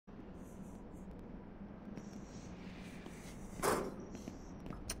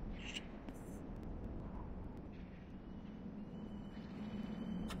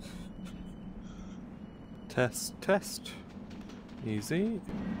Test, test. Easy.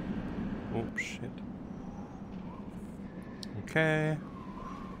 Oh, shit. Okay.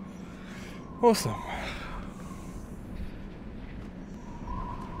 Awesome.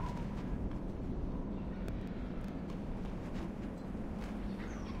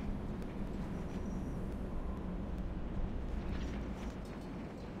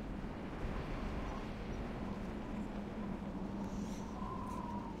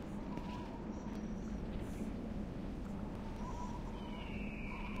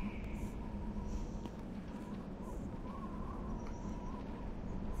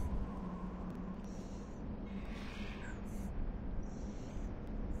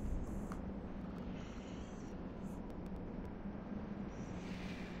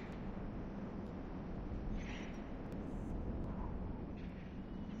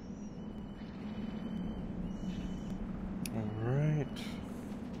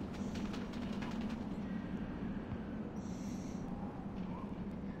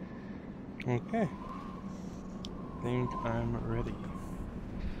 Okay. Think I'm ready.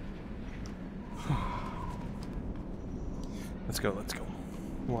 Let's go, let's go.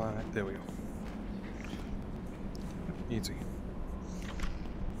 Why, there we go. Easy.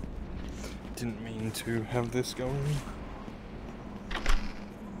 Didn't mean to have this going.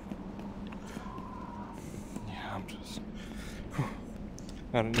 Yeah, I'm just...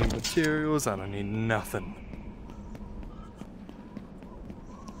 I don't need materials, I don't need nothing.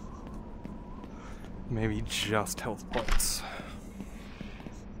 Maybe just health points.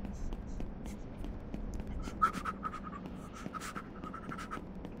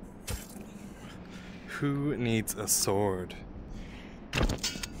 Who needs a sword?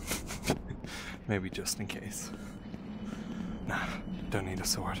 Maybe just in case. Nah, don't need a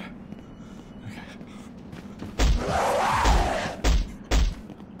sword. Okay.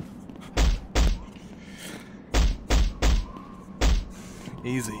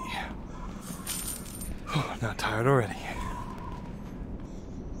 Easy. Not tired already.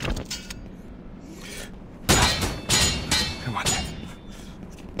 Come on.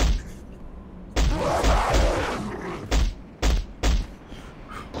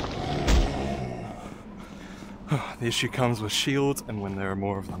 The issue comes with shields and when there are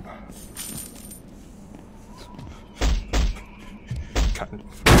more of them. Kind of.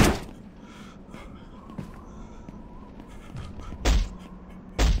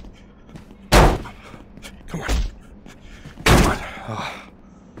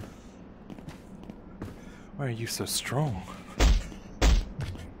 Why are you so strong?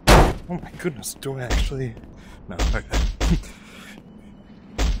 Oh my goodness, do I actually... No, okay.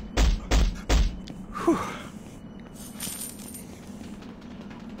 Whew.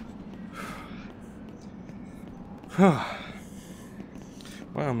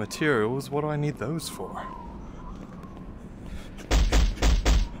 Well, materials, what do I need those for?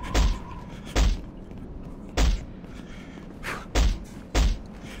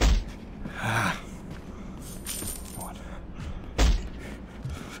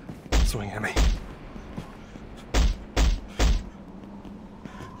 Swing at me.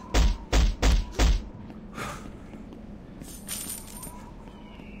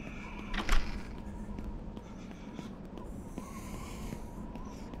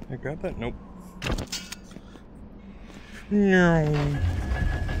 I grab that? Nope. No.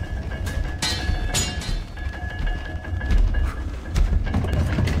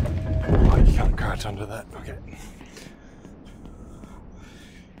 Oh, you can't crouch under that. Okay.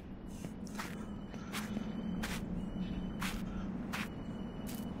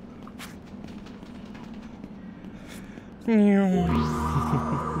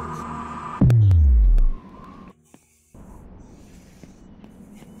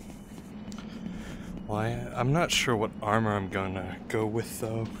 Well, I'm not sure what armor I'm gonna go with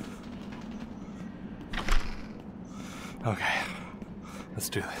though. Okay, let's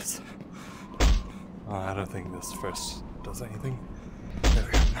do this. I don't think this first does anything. There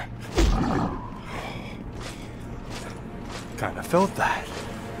we go. Kinda felt that.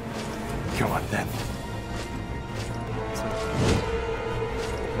 Come on then.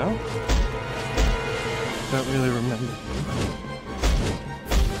 No? Don't really remember.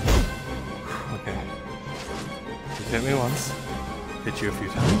 Okay. You hit me once. Hit you a few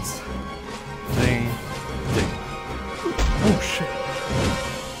times. Ding. Ding. Oh shit.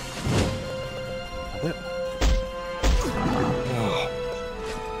 That. Oh.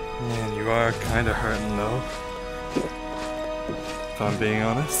 Man, you are kinda hurting though. If I'm being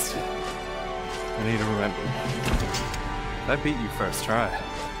honest. I need to remember. I beat you first try.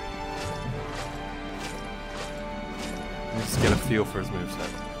 Let me just get a feel for his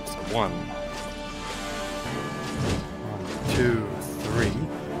moveset. So 1,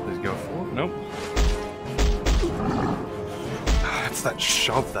 Just that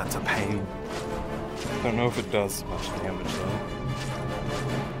shove, that's a pain. Don't know if it does much damage though.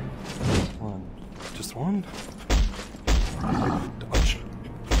 One. Just one? Dodge.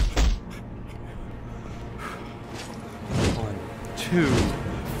 1, 2,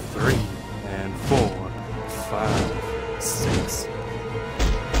 3, and 4, 5, 6.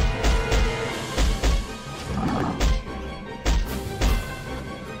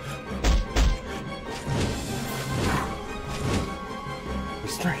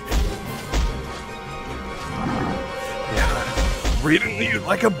 Reading you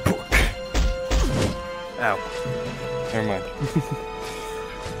like a book. Ow. Never mind.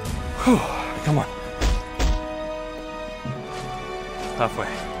 Come on. Halfway.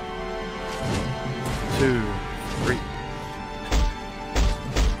 2, 3.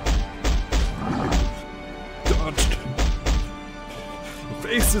 Dodged. The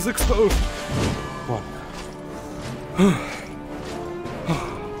face is exposed. 1.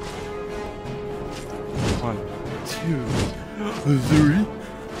 1, 2. 3. I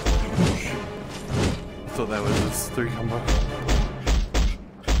thought that was his 3 combo.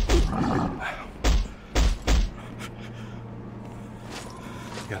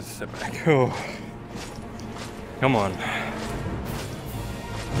 Gotta step back. Oh. Come on.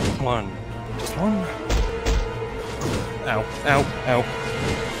 1. Just 1. Ow. Ow. Ow.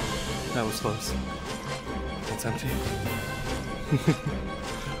 That was close. It's empty.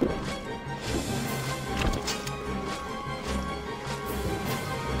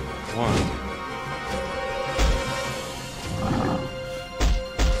 1.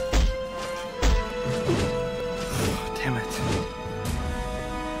 Damn it.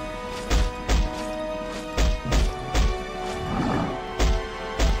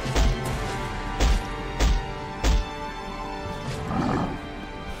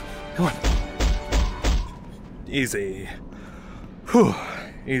 Come on. Easy. Whew.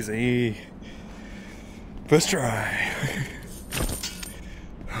 Easy. First try.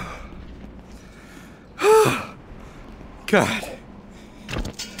 God.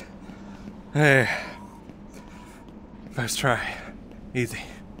 Hey. First try. Easy.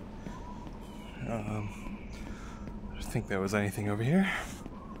 I don't think there was anything over here.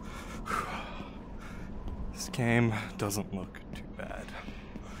 This game doesn't look too bad.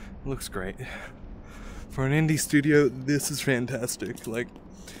 It looks great. For an indie studio, this is fantastic. Like,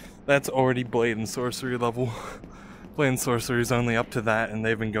 that's already Blade and Sorcery level. Blade and Sorcery is only up to that, and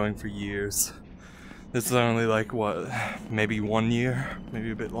they've been going for years. This is only like, what, maybe 1 year?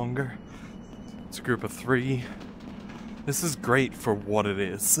 Maybe a bit longer? It's a group of 3. This is great for what it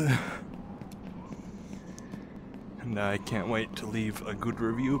is. And I can't wait to leave a good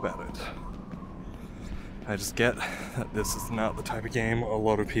review about it. I just get that this is not the type of game a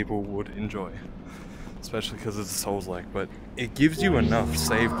lot of people would enjoy. Especially because it's Souls-like, but it gives you enough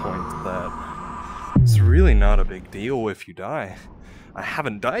save points that it's really not a big deal if you die. I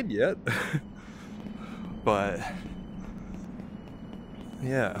haven't died yet. But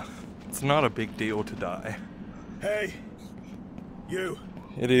yeah, it's not a big deal to die. Hey, you.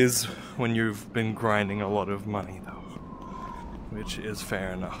 It is when you've been grinding a lot of money though, which is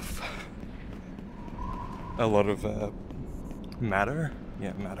fair enough. A lot of matter?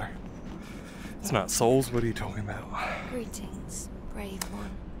 Yeah, matter. It's not souls, what are you talking about? Greetings, brave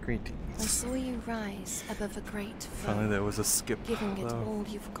one. Greetings. I saw you rise above a great foe. Finally there was a skip giving it though. all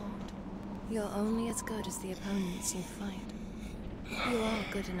you've got. You're only as good as the opponents you fight. You are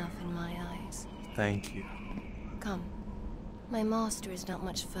good enough in my eyes. Thank you. Come. My master is not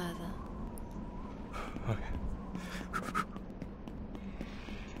much further. Okay.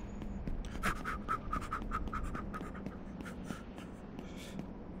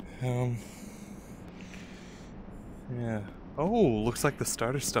 Yeah. Oh, looks like the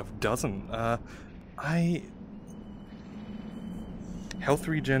starter stuff doesn't. Health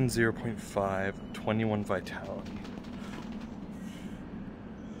regen 0.5, 21 vitality.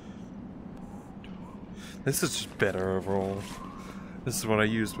 This is just better overall. This is what I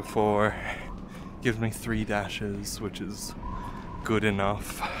used before. Gives me 3 dashes, which is good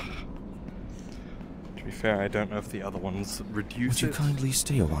enough. To be fair, I don't know if the other ones reduce Would you kindly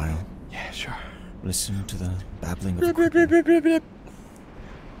stay a while? Yeah, sure. Listen to the babbling of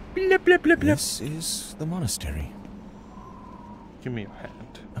This is the monastery. Give me your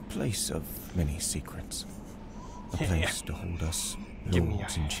hand. A place of many secrets. A place to hold us Give me your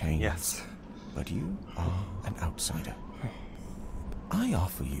lords in hand. chains. Yes. But you are an outsider. I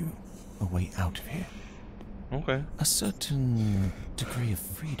offer you a way out of here. Okay. A certain degree of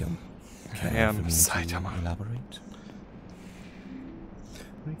freedom. I am for me to Saitama. elaborate?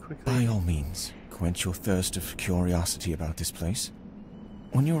 Let me quickly. By all means, quench your thirst of curiosity about this place.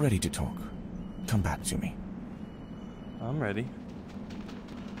 When you're ready to talk, come back to me. I'm ready.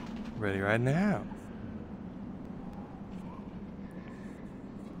 Ready right now.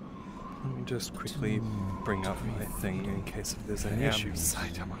 Let me just quickly bring up my thing in case if there's any issues.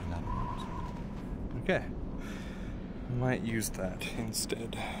 Okay. I might use that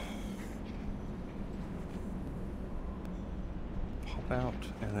instead. Pop out,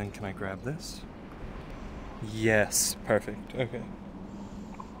 and then can I grab this? Yes, perfect. Okay.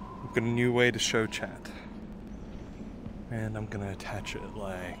 I've got a new way to show chat. And I'm gonna attach it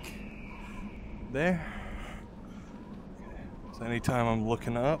like there. Okay. So anytime I'm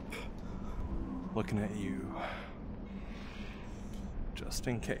looking up, looking at you. Just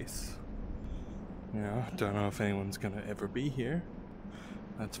in case. You know, don't know if anyone's gonna ever be here.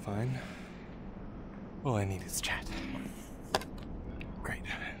 That's fine. All I need is chat. Great.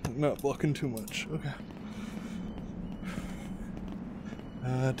 Not blocking too much. Okay.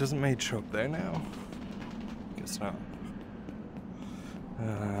 Doesn't Maid show up there now? Guess not.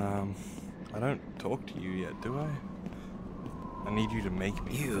 I don't talk to you yet, do I? I need you to make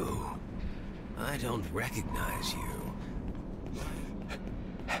me. You. I don't recognize you.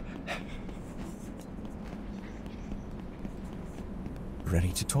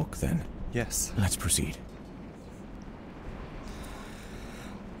 Ready to talk then? Yes. Let's proceed.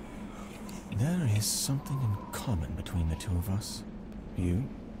 There is something in common between the two of us. You,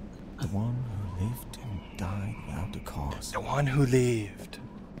 the one who lived and died without a cause. The one who lived.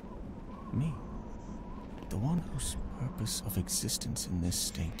 Me, the one whose purpose of existence in this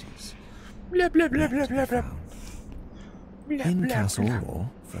state is Blah blah blah blah blah blah. in Castle War,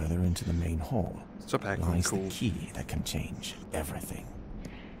 further into the main hall, Stop acting lies cool. the key that can change everything.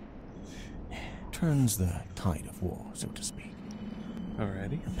 Turns the tide of war, so to speak.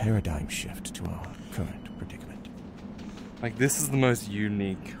 Alrighty. A paradigm shift to our current predicament. Like, this is the most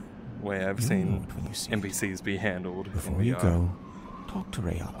unique way I've You'll know seen it when you see it. NPCs be handled in Before you VR. go, talk to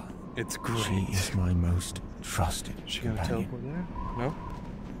Rayala. It's great. She is my most trusted She gonna companion. teleport there? No?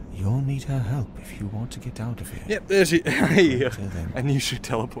 You'll need her help if you want to get out of here. Yep, there she. Hey, Until then, I knew she'd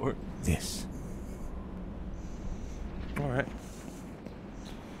teleport. this. Alright.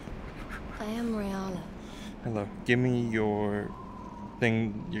 I am Rayala. Hello. Give me your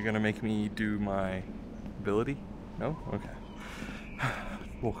thing. You're gonna make me do my ability? No? Okay.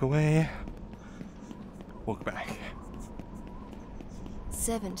 Walk away. Walk back.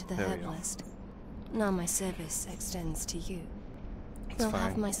 Servant to the There we go. herbalist. Now my service extends to you. It's You'll fine.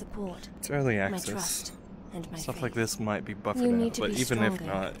 have my support, It's early my access. trust, and my Stuff faith. like this might be buffered You out, need to but be even stronger if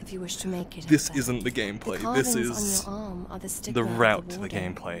not, if you wish to make it. this out there. isn't the The gameplay. carvings This is on your arm are the the stigma of route to the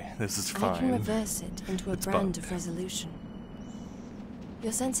warden. gameplay. This is I can fine. reverse it into a It's brand bugged. of resolution.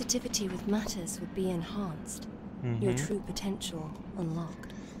 Your sensitivity with matters would be enhanced. Your Mhm. true potential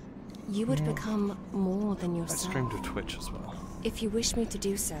unlocked. You would become more than I yourself. stream to Twitch as well. If you wish me to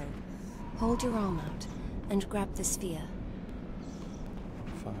do so, hold your arm out and grab the sphere.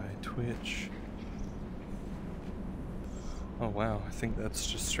 Twitch. Oh wow, I think that's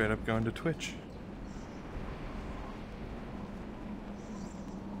just straight up going to Twitch.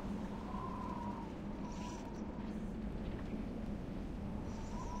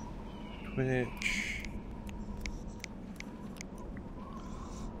 Twitch.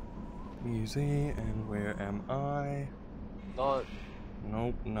 Easy, and where am I?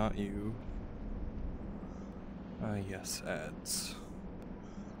 Nope, not you. Yes, ads.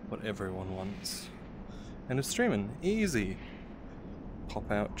 What everyone wants. And it's streaming. Easy. Pop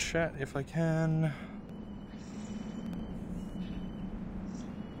out chat if I can.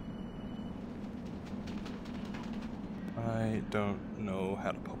 I don't know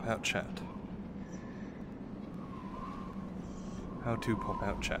how to pop out chat. How to pop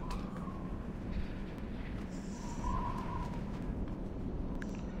out chat.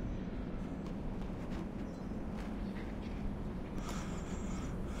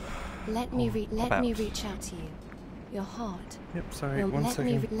 Let me reach out to you. Your heart. Yep, sorry, one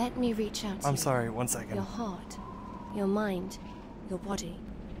second. Let me reach out to you. I'm sorry, 1 second. Your heart, your mind, your body.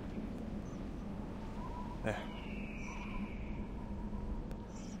 There.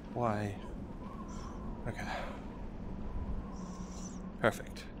 Why? Okay.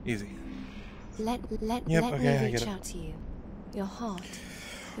 Perfect. Easy. Let Yep, me okay, I get reach it. out to you. Your heart,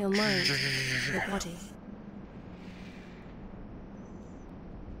 your mind, your body.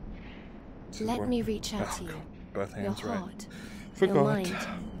 Let me reach out to you. Both Your hands right. heart, Forgot. your mind,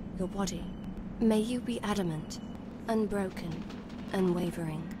 your body. May you be adamant, unbroken,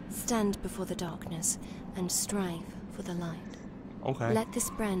 unwavering. Stand before the darkness and strive for the light. Okay. Let this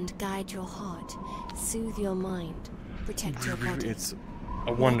brand guide your heart, soothe your mind, protect your body. It's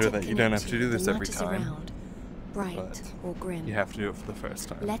a wonder Let it that you don't have connect to do with this the every matters time. around, bright But or grim. you have to do it for the first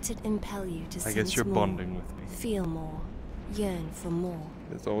time. Let it impel you to I sense guess you're more, bonding with me. feel more, yearn for more.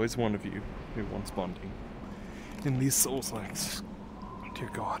 There's always one of you who wants bonding. In these Souls-likes. Dear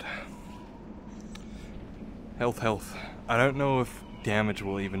God. Health. I don't know if damage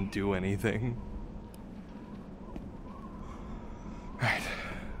will even do anything. Right.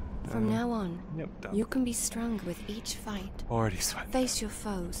 From now on, Yep, done. you can be stronger with each fight. Already sweating. Face your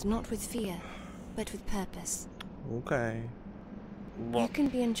foes, not with fear, but with purpose. Okay. You can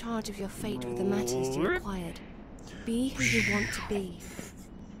be in charge of your fate with the matters you acquired. Be who you want to be.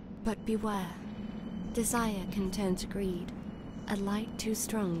 But beware. Desire can turn to greed. A light too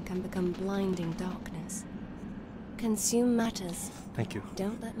strong can become blinding darkness. Consume matters. Thank you.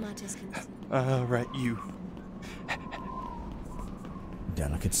 Don't let matters consume. Right, you.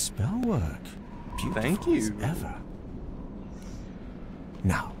 Delicate spell work. Beautiful Thank you. as ever.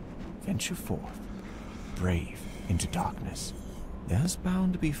 Now, venture forth, brave into darkness. There's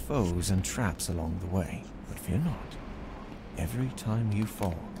bound to be foes and traps along the way, but fear not. Every time you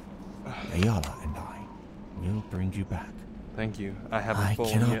fall, Ayala and I will bring you back. Thank you. I haven't I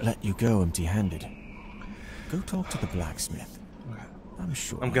fallen cannot yet. let you go empty-handed. Go talk to the blacksmith. Okay. I'm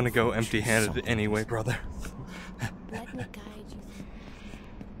sure I'm gonna go he'll choose empty-handed something. anyway, brother. Let me guide you.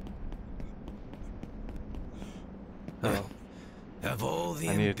 Oh. Have all the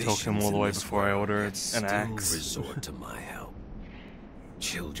I need to talk to him all the way before I order an still axe. resort to my help.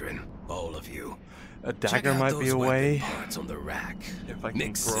 Children, all of you. A Check dagger out might be those a weapon way parts on the rack. if I can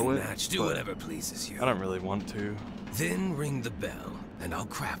Mix grow and it. match, do but whatever pleases you. I don't really want to. Then ring the bell, and I'll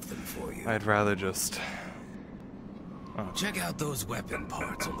craft them for you. I'd rather just. Oh. Check out those weapon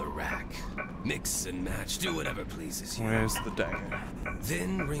parts on the rack. Mix and match, do whatever pleases you. Where's the dagger?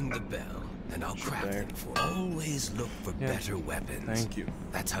 Then ring the bell, and I'll craft there. them for you. Always look for Yeah. better weapons. Thank you.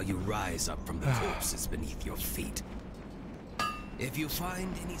 That's how you rise up from the corpses beneath your feet. If you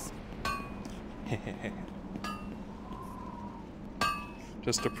find any...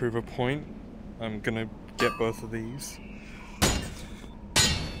 Just to prove a point, I'm gonna get both of these.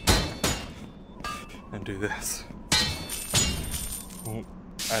 And do this. Oh,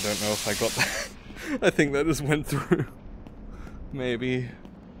 I don't know if I got that. I think that just went through. Maybe.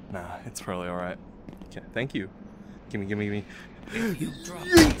 Nah, it's probably alright. Okay, thank you. Gimme. If you drop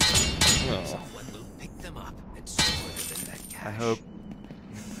them, Oh, someone will pick them up and store them in that cache. I hope.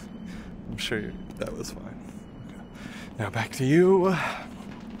 I'm sure that was fine. Okay. Now back to you.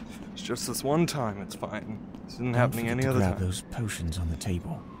 It's just this one time, it's fine. This isn't happening any other grab time. those potions on the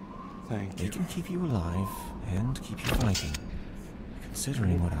table. Thank They you. can keep you alive and keep you fighting,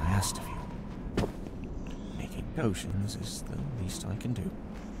 considering what I asked of you. Making potions is the least I can do.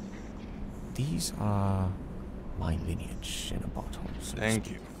 These are my lineage in a bottle, so to Thank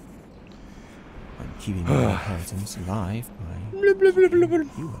speak. you. I'm keeping my inheritance alive by keeping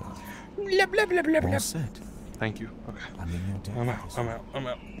you alive. All set. Thank you. Okay. I'm in your debt. I'm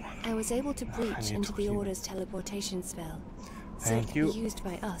out. I was able to I breach need into to the heal. Order's teleportation spell, so Thank it you. can be used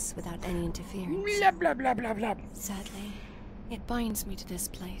by us without any interference. Sadly, it binds me to this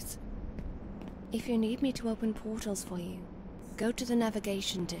place. If you need me to open portals for you, go to the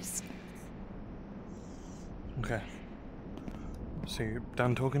navigation disc. Okay. So you're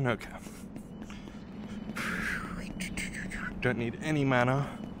done talking? Okay. Don't need any mana.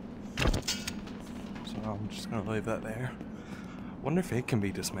 So I'm just gonna leave that there. Wonder if it can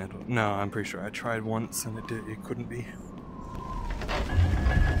be dismantled. No, I'm pretty sure I tried once and it couldn't be.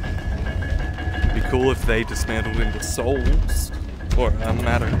 It'd be cool if they dismantled into souls or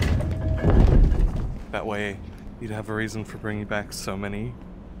matter. That way you'd have a reason for bringing back so many.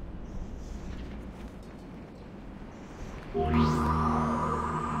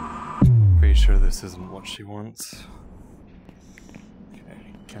 Pretty sure this isn't what she wants.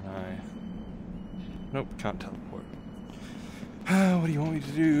 Okay, can I? Nope, can't teleport. What do you want me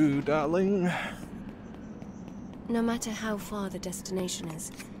to do, darling? No matter how far the destination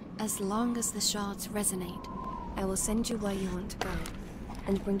is, as long as the shards resonate, I will send you where you want to go,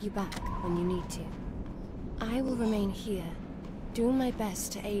 and bring you back when you need to. I will remain here, doing my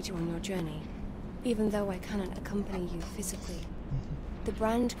best to aid you on your journey, even though I cannot accompany you physically. The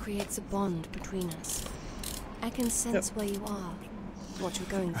brand creates a bond between us. I can sense where you are, what you're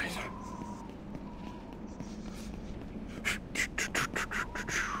going through.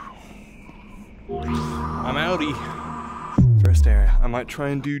 I'm outie. First area. I might try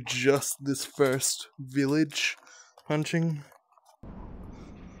and do just this first village punching.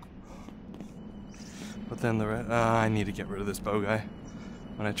 But then the rest. I need to get rid of this bow guy.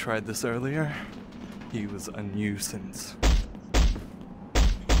 When I tried this earlier, he was a nuisance.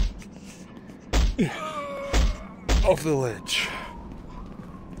 Off the ledge.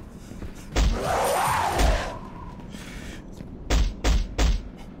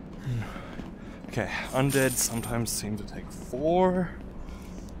 Okay, undead sometimes seem to take 4.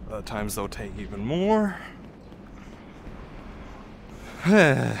 Other times they'll take even more.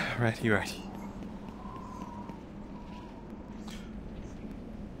 righty.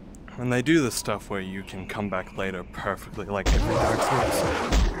 When they do the stuff where you can come back later perfectly, like every Dark Souls.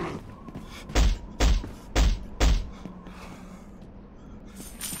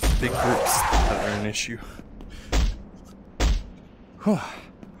 Big groups that are an issue.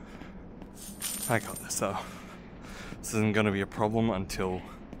 I got this though. This isn't gonna be a problem until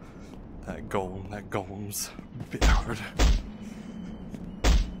that golem's a bit hard.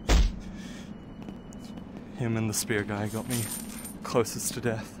 Him and the spear guy got me closest to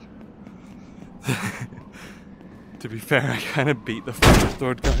death. To be fair, I kind of beat the first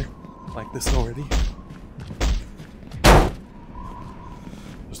sword guy like this already.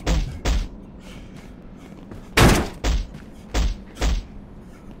 Just one.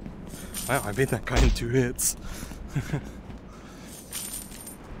 Wow, I beat that guy in 2 hits.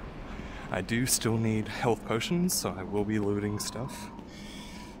 I do still need health potions, so I will be looting stuff.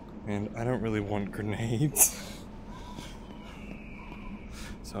 And I don't really want grenades.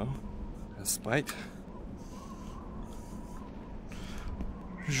 So, despite.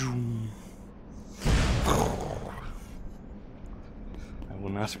 I will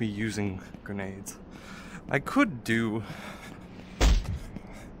not be using grenades. I could do...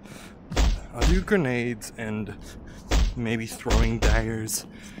 I'll do grenades and maybe throwing daggers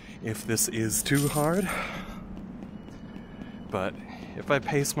if this is too hard. But if I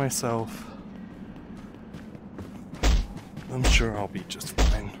pace myself, I'm sure I'll be just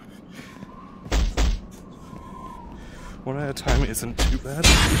fine. 1 at a time isn't too bad.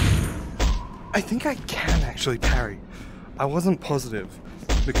 I think I can actually parry. I wasn't positive,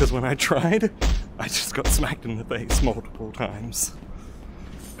 because when I tried, I just got smacked in the face multiple times.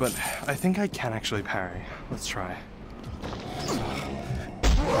 But I think I can actually parry. Let's try.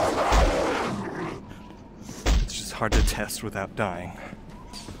 It's just hard to test without dying.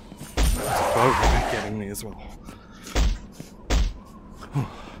 There's a bow guy getting me as well.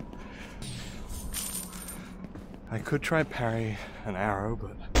 I could try parry an arrow,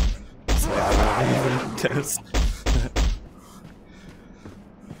 but I don't even test.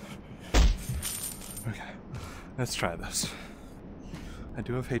 Okay, let's try this. I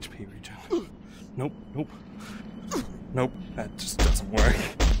do have HP regen. Nope. Nope, that just doesn't work.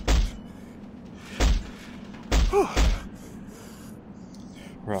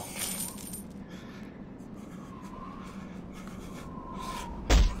 Rough.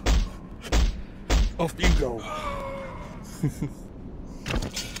 Off you go.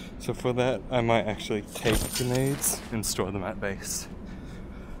 So for that, I might actually take grenades and store them at base.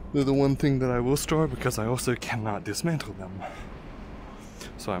 They're the one thing that I will store because I also cannot dismantle them.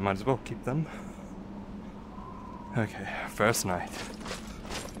 So I might as well keep them. Okay, first night.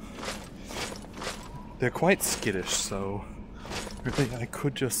 They're quite skittish, so really I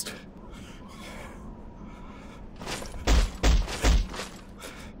could just...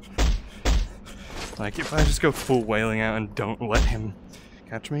 Like, if I just go full wailing out and don't let him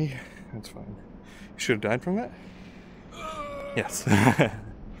catch me, that's fine. You should have died from that? Yes.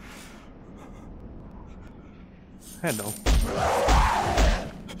 Hello.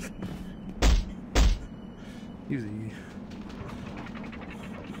 Easy.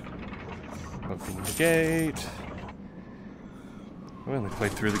 Open the gate. I only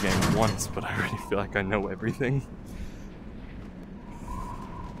played through the game once, but I already feel like I know everything.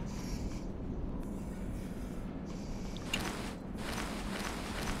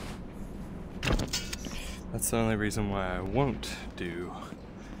 That's the only reason why I won't do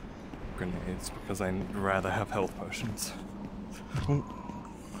grenades, because I'd rather have health potions. Good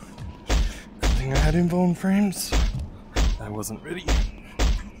thing I had invuln frames. I wasn't ready.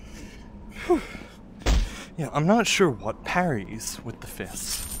 Whew. Yeah, I'm not sure what parries with the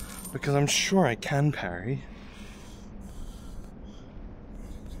fists, because I'm sure I can parry.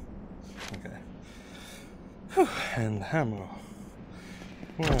 Okay. Whew. And hammer.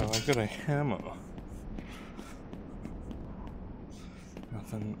 Wow, I got a hammer.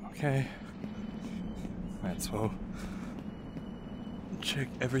 Nothing. Okay. Might as well check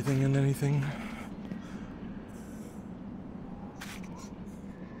everything and anything.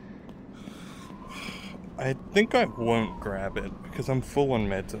 I think I won't grab it because I'm full on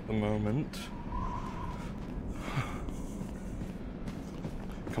meds at the moment.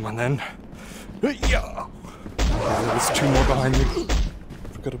 Come on then. Yeah. There was 2 more behind me.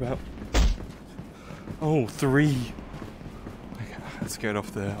 Forgot about. Oh, 3. Okay, let's get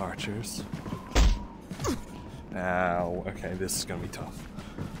off the archers. Ow. Okay, this is gonna be tough.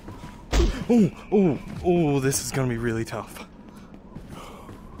 Oh, this is gonna be really tough.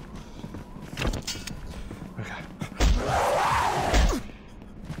 Okay.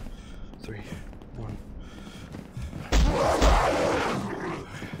 3, 1.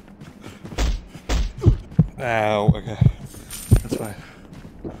 Ow, okay. That's fine.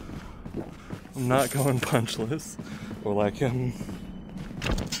 I'm not going punchless or like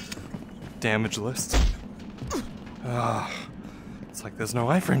damageless. It's like there's no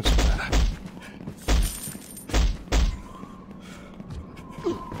iframes for that.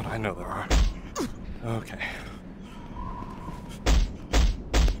 But I know there are. Okay.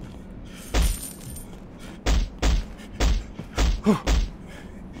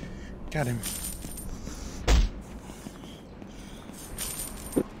 Got him.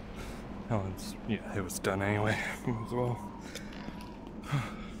 Oh, yeah, it was done anyway. Might as well.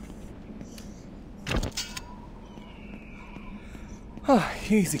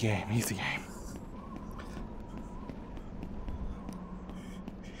 Easy game, easy game.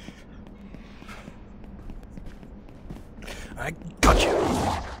 I got you.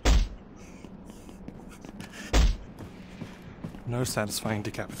 No satisfying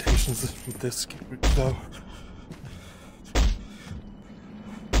decapitations with this though.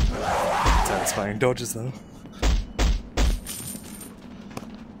 Satisfying dodges though.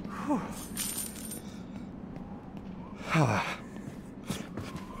 Whew.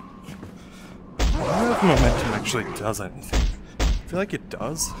 I don't know if momentum actually does anything. I feel like it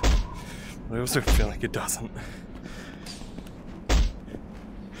does, but I also feel like it doesn't.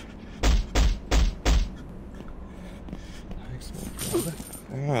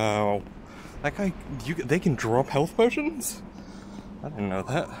 Oh, that guy, they can drop health potions? I didn't know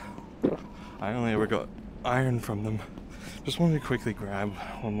that. I only ever got iron from them. Just wanted to quickly grab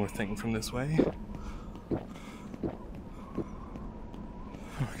one more thing from this way.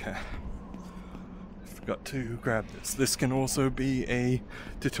 Okay. I forgot to grab this. This can also be a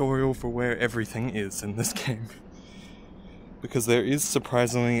tutorial for where everything is in this game. Because there is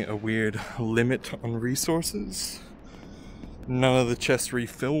surprisingly a weird limit on resources. None of the chests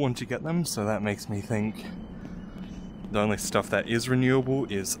refill once you get them, so that makes me think the only stuff that is renewable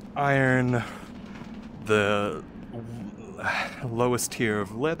is iron, the lowest tier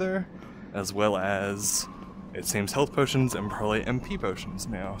of leather, as well as, it seems, health potions and probably MP potions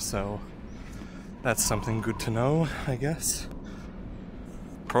now, so that's something good to know, I guess.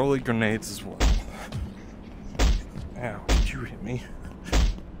 Probably grenades as well. Ow, did you hit me?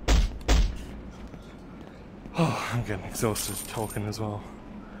 Oh, I'm getting exhausted talking as well.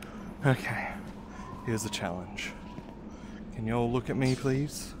 Okay, here's the challenge. Can you all look at me,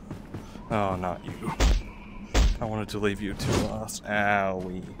 please? Oh, not you. I wanted to leave you to last.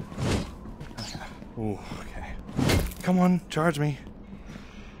 Owie. Okay. Ooh, okay. Come on, charge me.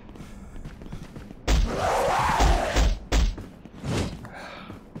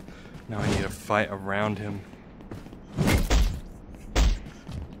 Now I need to fight around him.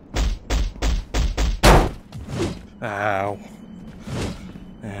 Ow.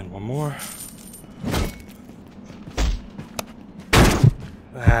 And one more.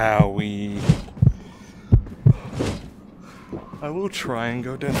 Owie. I will try and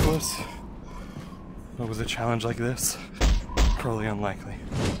go deathless, but with a challenge like this, probably unlikely.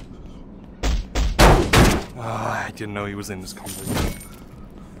 I didn't know he was in this combo.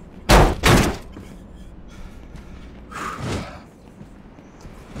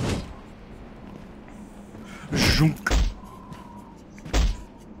 Zhunk.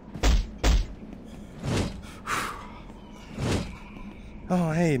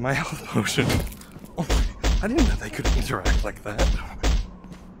 Oh, hey, my health potion. Oh, I didn't know they could interact like that.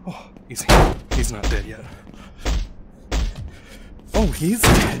 Oh, easy. He's not dead yet. Oh, he's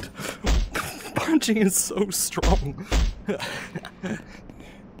dead. Punching is so strong.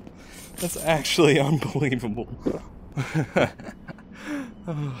 That's actually unbelievable.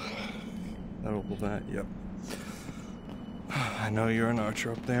 Oh, that, yep. I know you're an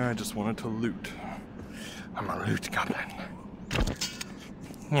archer up there, I just wanted to loot. I'm a loot goblin.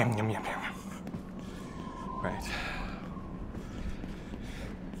 Yum, yum, yum, yum. Right.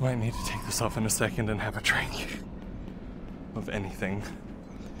 Might need to take this off in a second and have a drink. Of anything.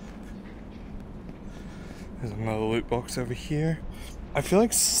 There's another loot box over here. I feel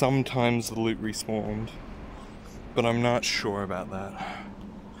like sometimes the loot respawned, but I'm not sure about that.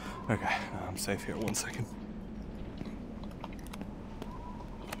 Okay, I'm safe here. 1 second.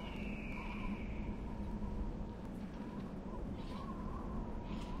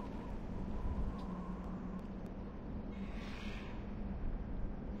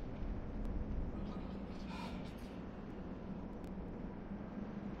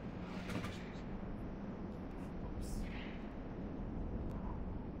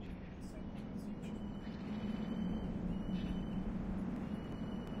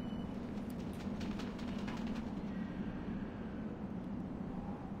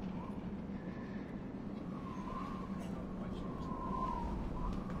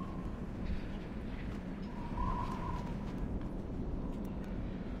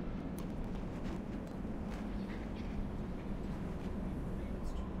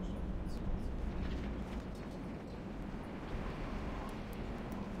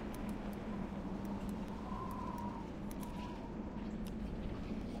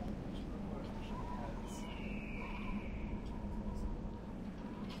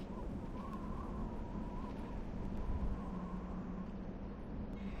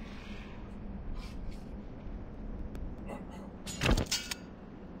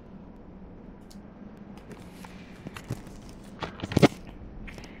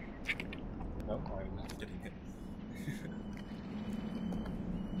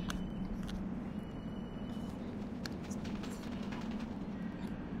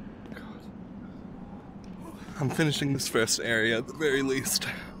 I'm finishing this first area at the very least.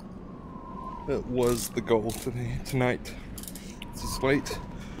 That was the goal tonight. It's late,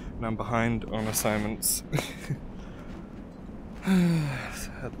 and I'm behind on assignments.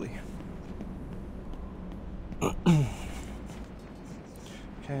 Sadly.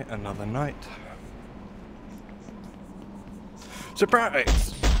 Okay, another night.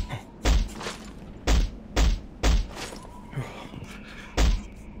 Surprise!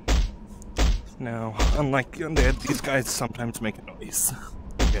 Now, unlike the undead, these guys sometimes make a noise.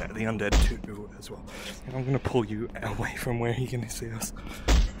 Yeah, the undead too as well. And I'm gonna pull you away from where you can see us.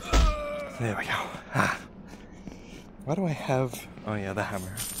 There we go. Ah. Why do I have... Oh yeah, the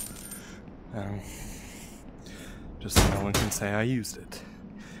hammer. Just so no one can say I used it.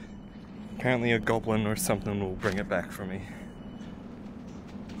 Apparently a goblin or something will bring it back for me.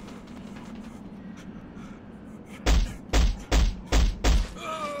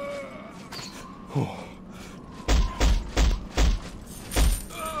 Oh.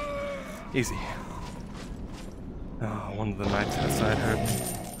 Easy. Oh, one of the knights outside hurt me.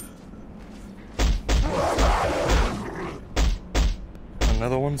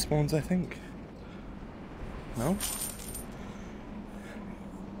 Another one spawns, I think. No?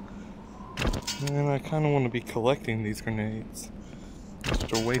 And I kind of want to be collecting these grenades.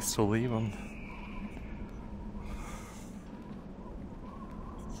 Just a waste to leave them.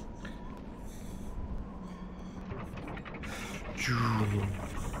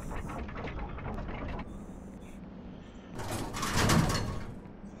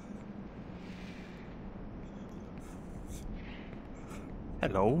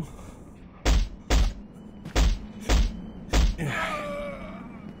 Hello.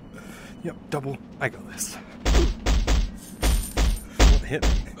 Yep, double. I got this. What hit me?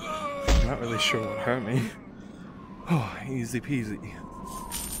 I'm not really sure what hurt me. Oh, easy peasy.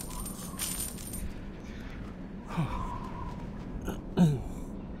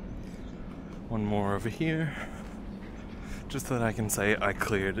 One more over here. Just so that I can say I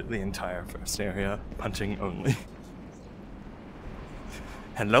cleared the entire first area, punching only.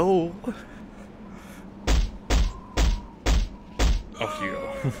 Hello? Off you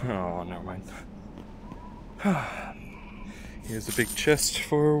go. Oh, never mind. Here's a big chest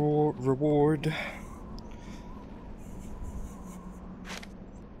for reward.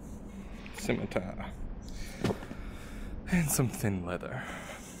 Scimitar. And some thin leather.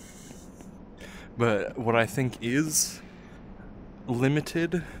 But what I think is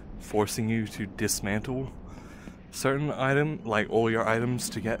limited, forcing you to dismantle certain items, like all your items,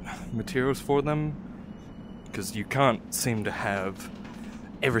 to get materials for them, because you can't seem to have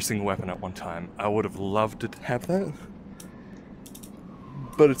every single weapon at one time. I would have loved to have that,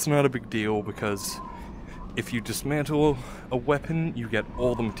 but it's not a big deal, because if you dismantle a weapon, you get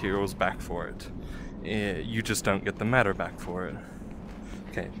all the materials back for it. You just don't get the matter back for it.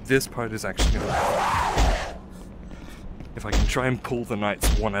 Okay, this part is actually gonna happen. If I can try and pull the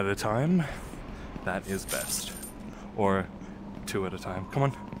knights one at a time, that is best. Or two at a time. Come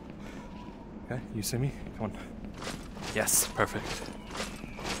on. Okay, you see me? Come on. Yes, perfect.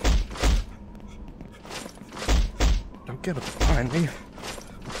 Don't get up behind me.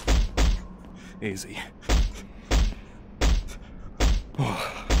 Easy.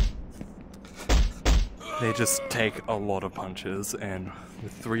 Oh. They just take a lot of punches, and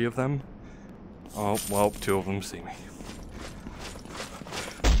with 3 of them, oh, well, 2 of them see me.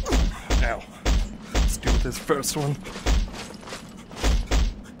 Ow. Let's do this first one.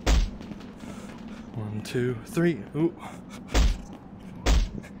 1, 2, 3. Ooh.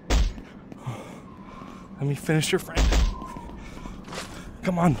 Let me finish your friend.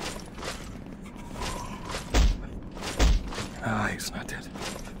 Come on. Ah, he's not dead.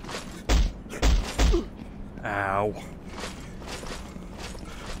 Ow.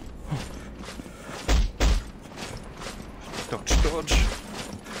 Dodge, dodge.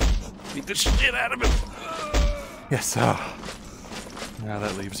 Beat the shit out of him. Yes, now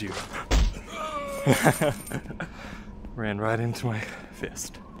that leaves you. Ran right into my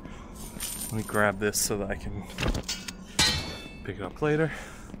fist. Let me grab this so that I can pick it up later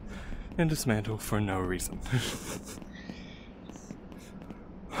and dismantle for no reason.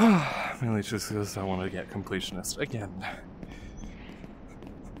 Mainly just because I want to get completionist again.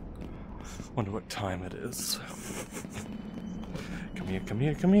 Wonder what time it is. Come here, come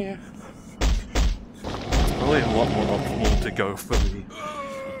here, come here. It's probably a lot more optimal to go for the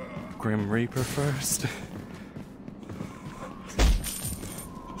Grim Reaper first.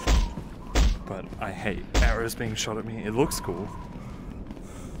 But I hate arrows being shot at me. It looks cool.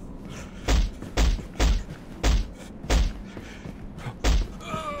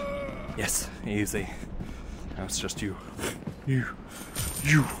 Yes, easy. Now it's just you.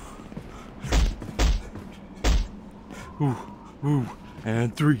 Ooh,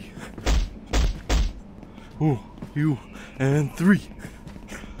 and 3. Ooh, you, and 3.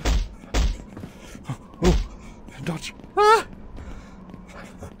 Oh, dodge. Ah!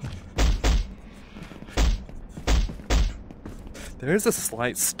 There is a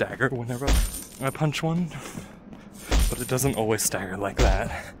slight stagger whenever I punch one, but it doesn't always stagger like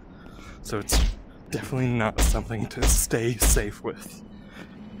that. So it's definitely not something to stay safe with.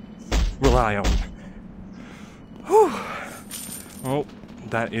 Rely on. Whew. Oh,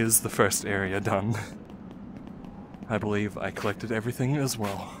 that is the first area done. I believe I collected everything as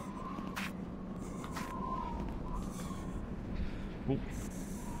well. Ooh.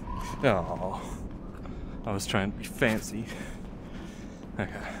 Oh, I was trying to be fancy.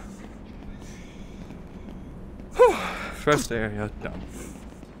 Okay. Whew. First area done.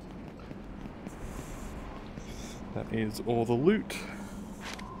 That is all the loot.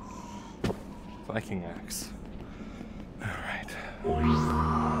 Viking axe. Alright.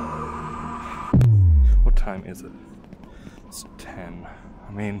 What time is it? It's 10.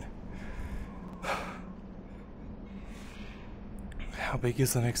 I mean, how big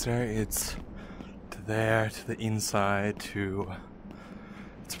is the next area? It's to there, to the inside, to...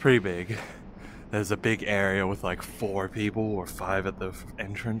 It's pretty big. There's a big area with like 4 people or 5 at the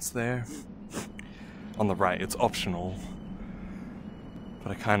entrance there. On the right, it's optional.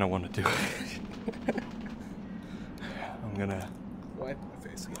 But I kind of want to do it. I'm gonna wipe my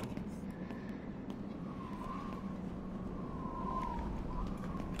face again.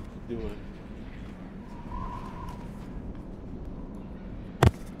 Do it.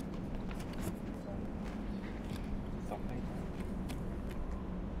 Something.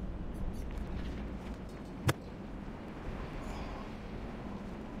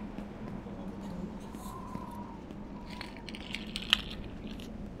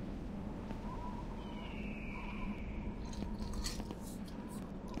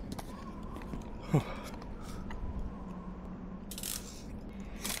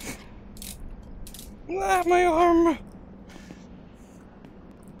 Ah, my arm!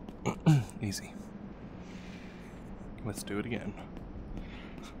 Easy. Let's do it again.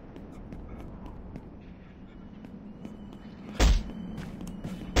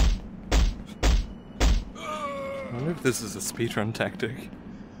 I wonder if this is a speedrun tactic.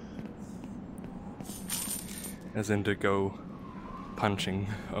 As in to go punching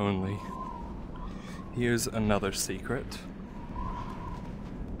only. Here's another secret.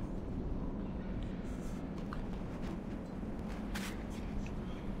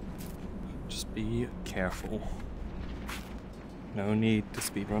 Just be careful. No need to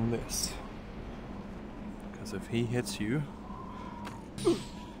speedrun this. Because if he hits you at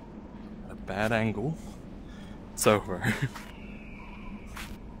a bad angle, it's over.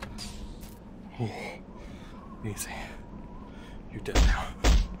 Easy. You're dead now.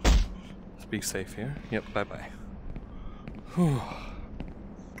 Let's be safe here. Yep, bye-bye.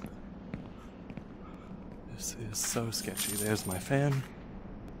 This is so sketchy. There's my fan.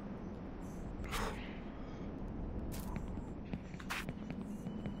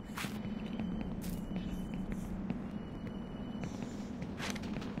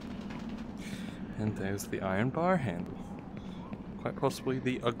 And there's the iron bar handle. Quite possibly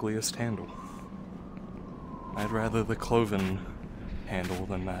the ugliest handle. I'd rather the cloven handle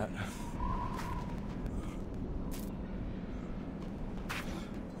than that.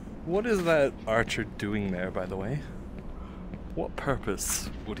 What is that archer doing there, by the way? What purpose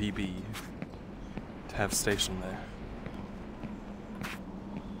would he be to have stationed there?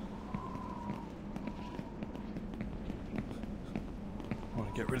 I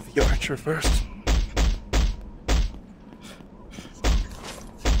want to get rid of the archer first.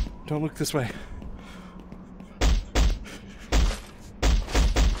 Don't look this way.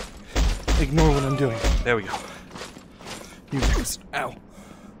 Ignore what I'm doing. There we go. You next. Ow.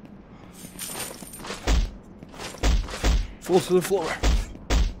 Fall to the floor.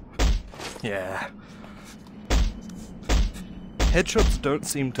 Yeah. Headshots don't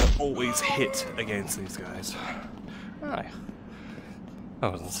seem to always hit against these guys. Aye.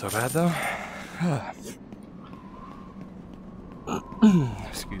 That wasn't so bad though.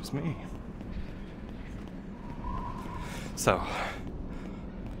 Excuse me. So,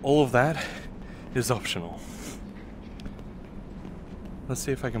 all of that is optional. Let's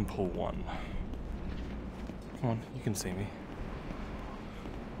see if I can pull one. Come on, you can see me.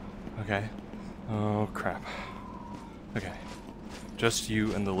 Okay. Oh crap. Okay. Just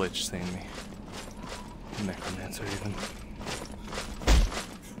you and the Lich seeing me. Necromancer even.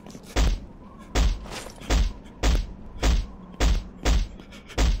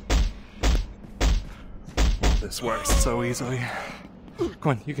 This works so easily. Come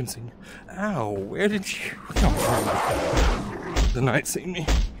on, you can see me. Ow, where did you come from? The night seen me.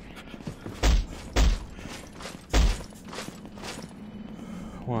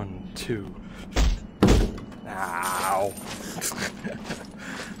 One, two. Ow.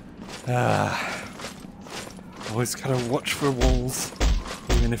 Always gotta watch for walls,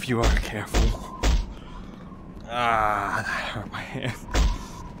 even if you are careful. That hurt my hand.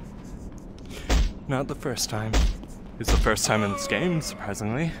 Not the first time. It's the first time in this game,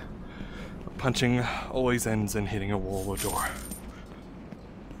 surprisingly. Punching always ends in hitting a wall or door.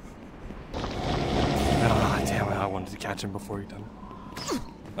 Ah, damn it, I wanted to catch him before he done it.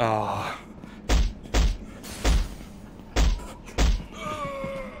 Ah.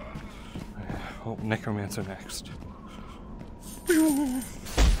 Oh, Necromancer next. Yeah,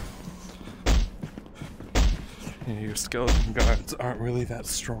 your skeleton guards aren't really that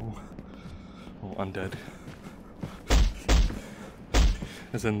strong. Well, undead.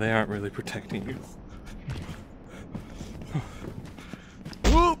 As in, they aren't really protecting you.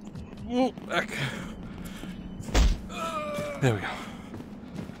 Whoop! Whoop! Back. There we go.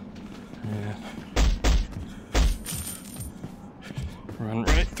 Yeah. Run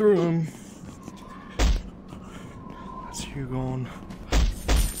right through him. That's you going.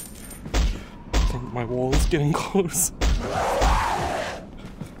 I think my wall is getting close.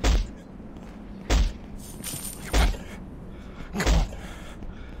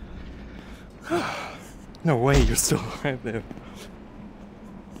 No way, you're still right there.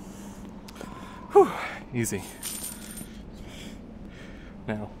 Whew, easy.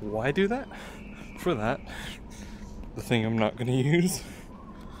 Now, why do that? For that, the thing I'm not gonna use.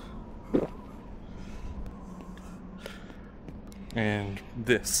 And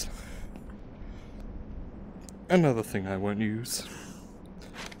this. Another thing I won't use.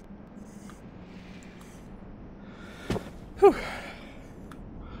 Whew.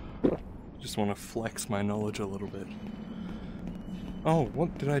 Just want to flex my knowledge a little bit. Oh,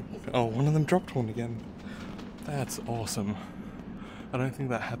 what did I... Oh, one of them dropped one again. That's awesome. I don't think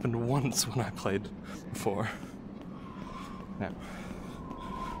that happened once when I played before. Now,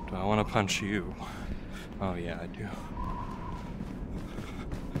 do I want to punch you? Oh yeah, I do.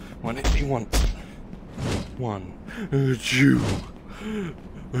 One hit me once. One, two,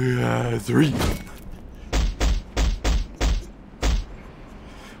 yeah, three.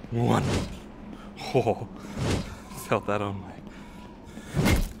 One. Oh, felt that on my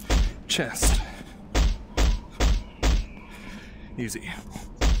chest. Easy.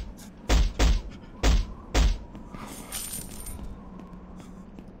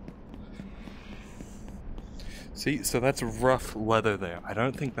 See, so that's rough leather there. I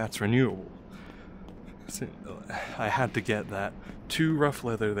don't think that's renewable. So I had to get that 2 rough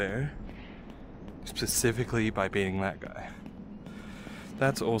leather there, specifically by beating that guy.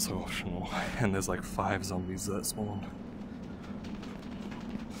 That's also optional, and there's like 5 zombies that spawn.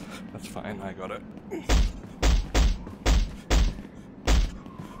 That's fine, I got it.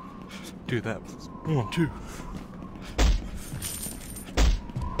 Do that. 1, 2.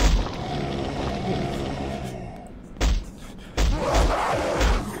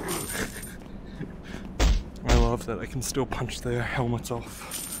 I love that I can still punch their helmets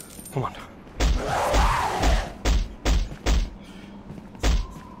off. Come on.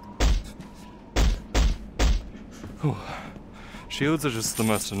 Whew. Shields are just the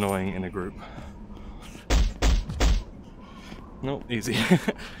most annoying in a group. Nope, easy.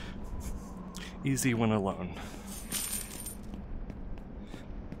 Easy when alone.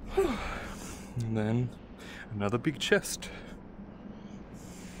 And then another big chest.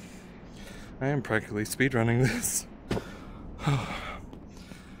 I am practically speedrunning this.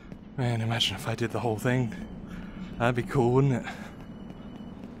 Man, imagine if I did the whole thing. That'd be cool, wouldn't it?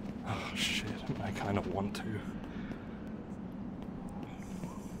 Oh shit, I kind of want to.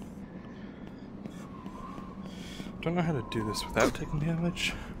 Don't know how to do this without taking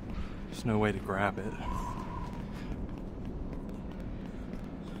damage. There's no way to grab it.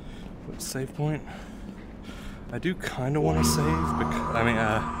 But save point. I do kind of want to save,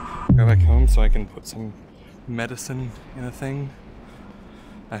 because go back home so I can put some medicine in a thing.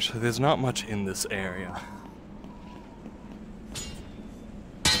 Actually, there's not much in this area.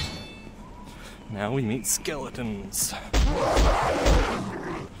 Now we meet skeletons.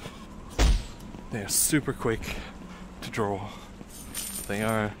 They are super quick to draw. They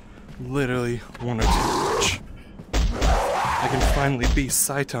are literally 1 or 2 each. I can finally be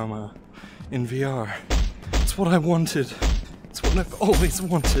Saitama in VR. It's what I wanted. It's what I've always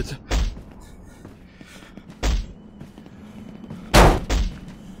wanted.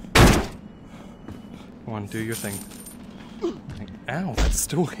 Come on, do your thing. Ow, that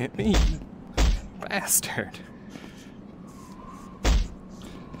still hit me. Bastard.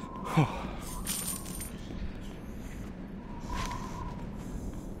 Oh.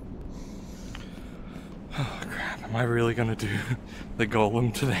 Oh crap, am I really gonna do the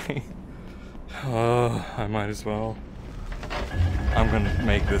golem today? I might as well. I'm gonna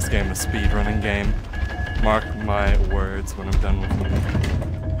make this game a speedrunning game. Mark my words when I'm done with it.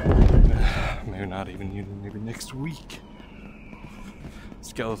 Maybe not even you, maybe next week.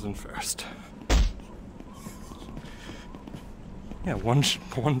 Skeleton first. Yeah, one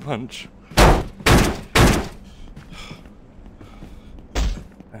punch.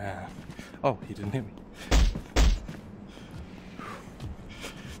 Oh, he didn't hit me.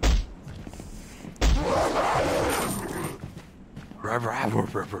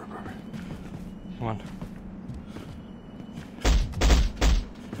 Come on.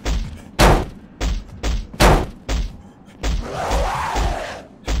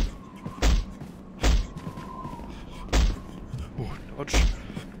 Oh, dodge.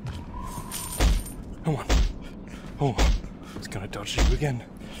 Come on. Oh, it's gonna dodge you again.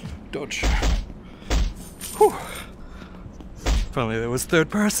 Dodge. Whew. Finally, there was third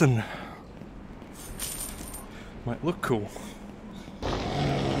person. Might look cool.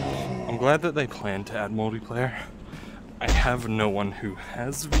 I'm glad that they plan to add multiplayer. I have no one who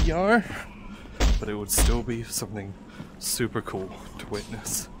has VR, but it would still be something super cool to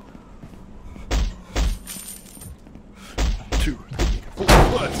witness. 1, 2, 3, 4,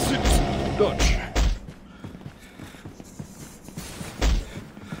 5, 6, dodge.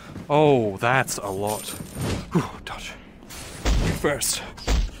 Oh, that's a lot. Whew, dodge. You first.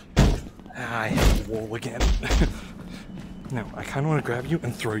 I hit the wall again. No, I kind of want to grab you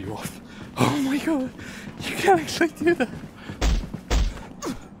and throw you off. Oh my god, you can actually do that.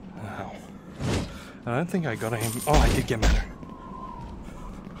 Ow. I don't think I got him. Oh, I did get better.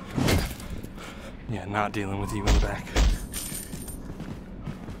 Yeah, not dealing with you in the back.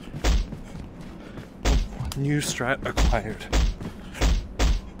 Oh, new strat acquired.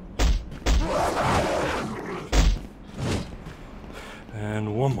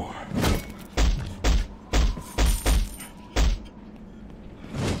 And one more.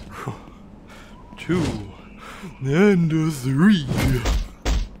 2 and 3.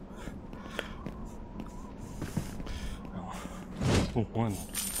 Oh, 1,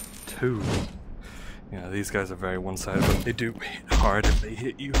 2. Yeah, these guys are very one-sided, but they do hit hard if they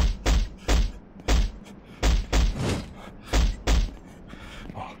hit you.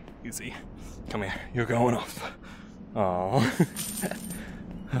 Oh, easy. Come here, you're going off. Oh.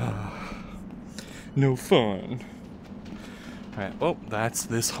 No fun. Alright, well, that's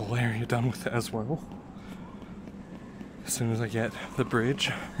this whole area done with as well. As soon as I get the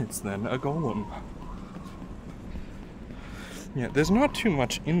bridge, it's then a golem. Yeah, there's not too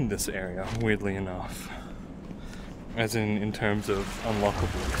much in this area, weirdly enough. As in terms of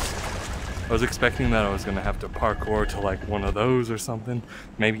unlockables. I was expecting that I was gonna have to parkour to like one of those or something,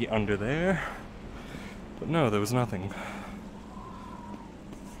 maybe under there. But no, there was nothing.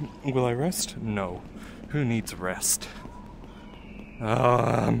 Will I rest? No. Who needs rest?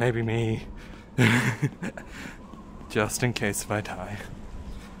 Maybe me. Just in case if I die.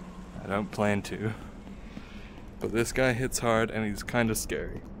 I don't plan to. But this guy hits hard and he's kind of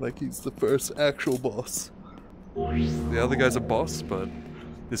scary. Like he's the first actual boss. The other guy's a boss, but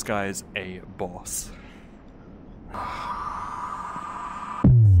this guy is a boss.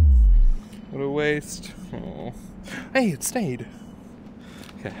 What a waste. Oh. Hey, it stayed.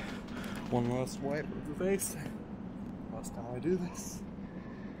 Okay. One last wipe of the face. Last time I do this.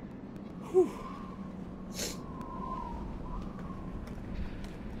 Whew.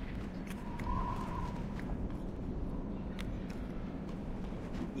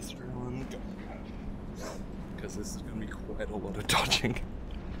 Keep this adrenaline going. Because this is going to be quite a lot of dodging.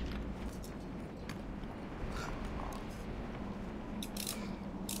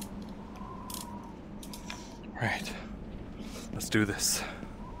 Right. Let's do this.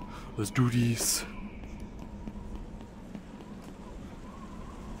 Let's do these.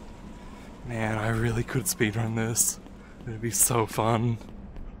 Man, I really could speedrun this. It'd be so fun.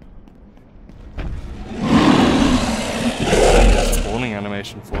 Spawning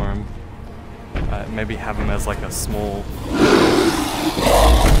animation for him. Maybe have him as like a small...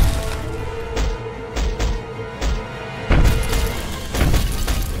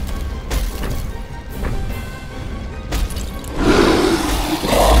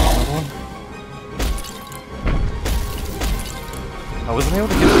 I wasn't able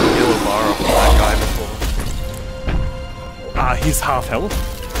to get the yellow bar off of that guy before. He's half health.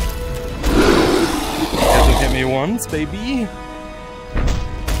 hit me once, baby.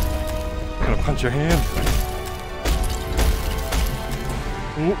 Gonna punch your hand.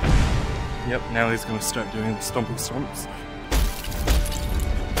 Ooh. Yep, now he's gonna start doing the stompy stomps.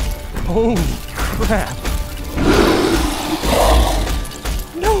 Holy crap!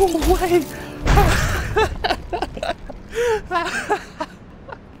 No way!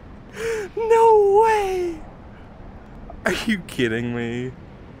 No way! Are you kidding me?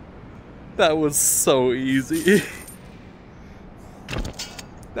 That was so easy.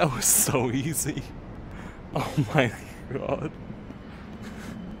 That was so easy. Oh my god.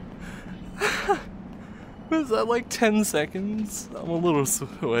 Was that like 10 seconds? I'm a little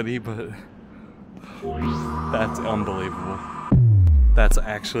sweaty, but that's unbelievable. That's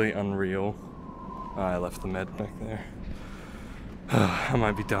actually unreal. Oh, I left the med back there. I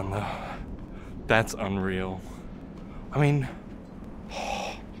might be done though. That's unreal. I mean,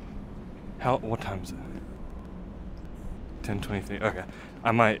 what time is it? 10:23. Okay,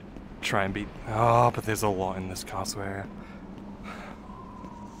 I might try and beat. Oh, but there's a lot in this castle area.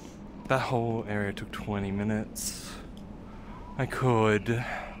 That whole area took 20 minutes. I could.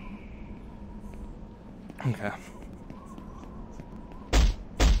 Okay.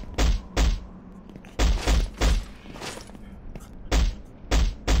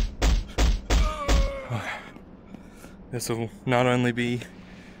 This will not only be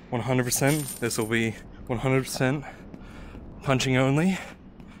 100%, this will be 100% punching only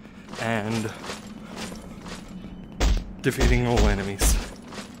and defeating all enemies.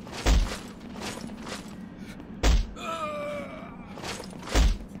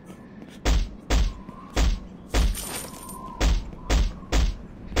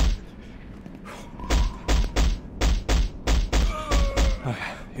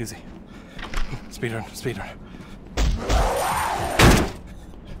 Okay, easy. Speedrun, speedrun.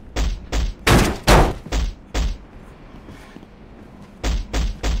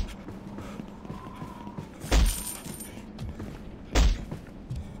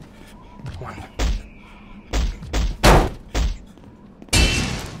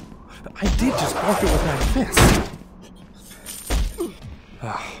 I did just block it with my fist.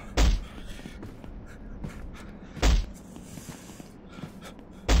 Oh.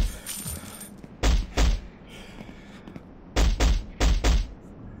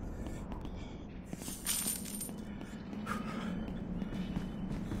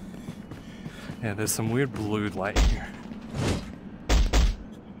 Yeah, there's some weird blue light here.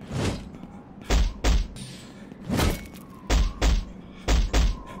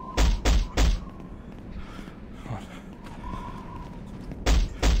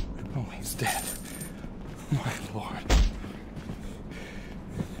 Oh, he's dead. My lord.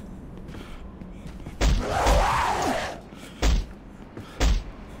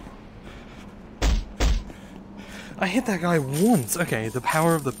 I hit that guy once. Okay, the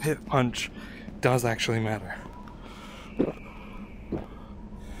power of the pit punch does actually matter.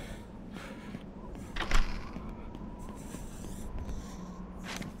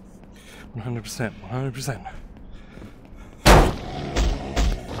 %, 100%.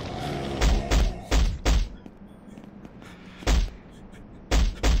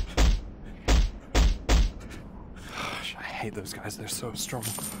 Gosh, I hate those guys, they're so strong.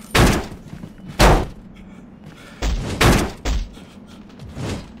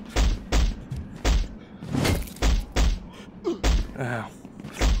 Ow.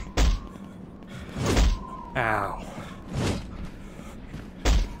 Ow.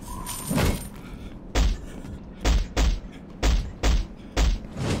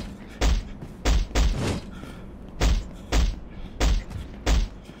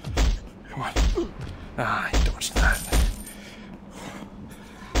 Come on. Ah, I dodged that.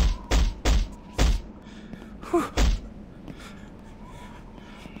 Whew.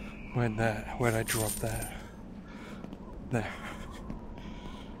 Where'd I drop that? There.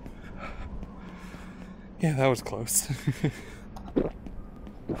 Yeah, that was close.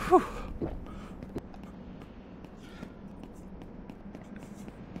 Whew.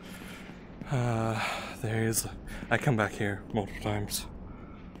 There is. I come back here multiple times.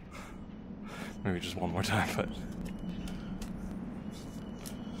 Maybe just one more time, but.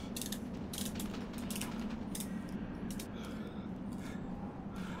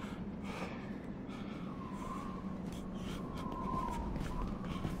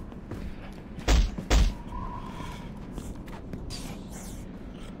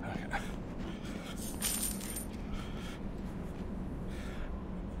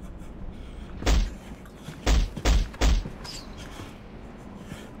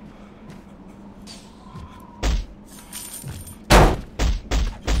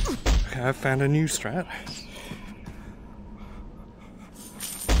 I found a new strat.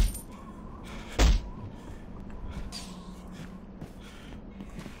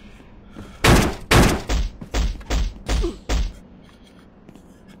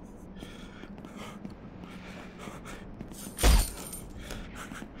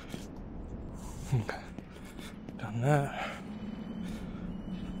 Done that.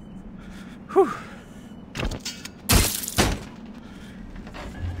 Whew.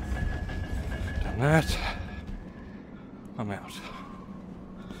 Done that. I'm out.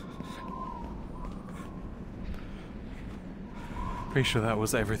 Pretty sure that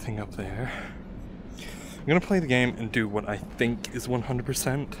was everything up there. I'm gonna play the game and do what I think is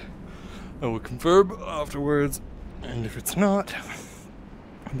 100%. I will confirm afterwards, and if it's not,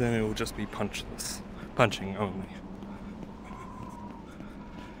 then it will just be punchless. Punching only.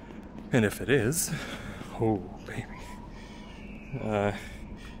 And if it is, oh baby.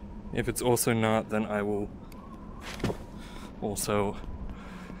 If it's also not, then I will also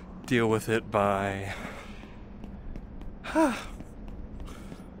deal with it by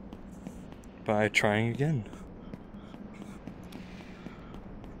by trying again.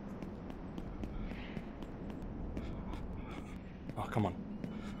 Oh, come on.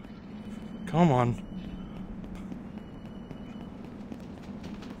 Come on.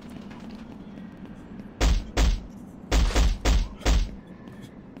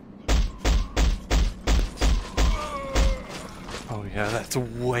 Oh yeah, that's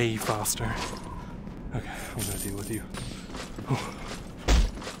way faster. Okay, I'm gonna deal with you. Whew.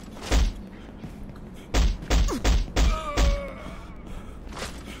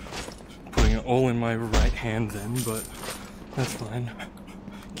 Putting it all in my right hand then, but that's fine.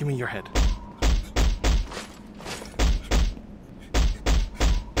 Give me your head.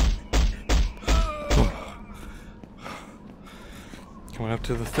 Coming up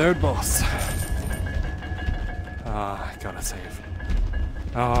to the third boss. I gotta save.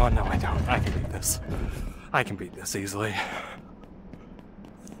 Oh, no I don't. I can beat this. I can beat this easily.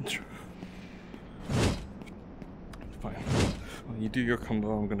 Fine. While you do your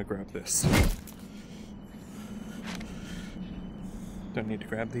combo, I'm gonna grab this. Don't need to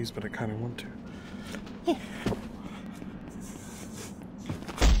grab these, but I kinda want to.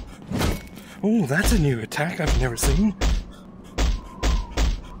 Oh, that's a new attack I've never seen.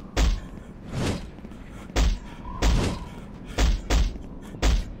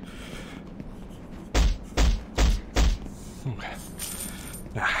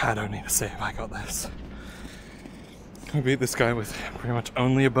 I don't need to save, I got this. I beat this guy with pretty much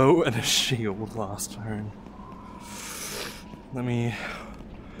only a bow and a shield last turn. Let me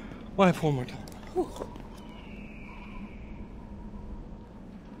wipe one more time.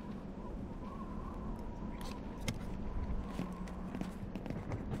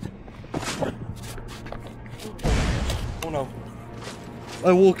 Oh no.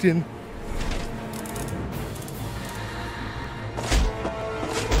 I walked in.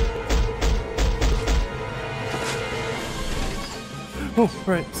 Oh,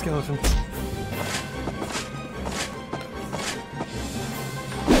 right, skeletons.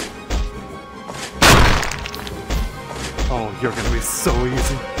 Oh, you're gonna be so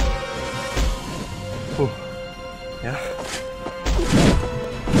easy. Oh, yeah.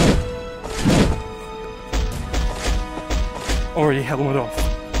 Already helmet off.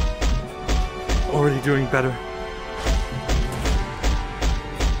 Already doing better.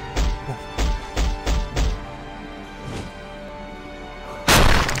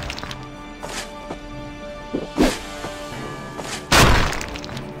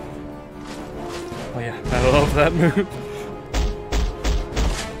 Oh yeah, I love that move.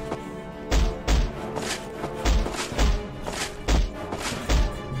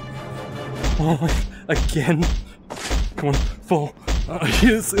 Oh my, again. Come on, fall. Oh,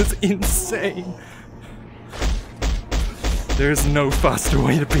 this is insane. There's no faster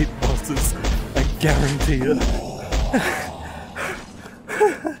way to beat bosses. I guarantee it.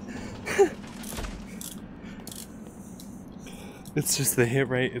 It's just the hit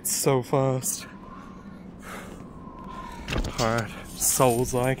rate, it's so fast. Hard.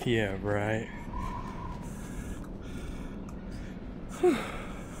 Souls like, yeah, right.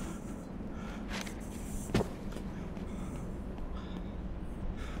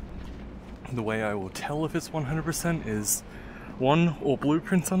 The way I will tell if it's 100% is 1, all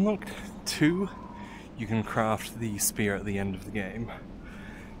blueprints unlocked, 2, you can craft the spear at the end of the game.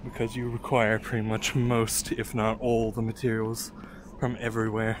 Because you require pretty much most, if not all, the materials from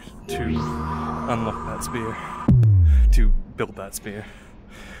everywhere to unlock that spear. To build that spear.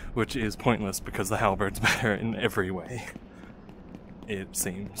 Which is pointless because the halberd's better in every way. It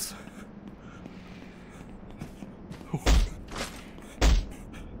seems. Ooh.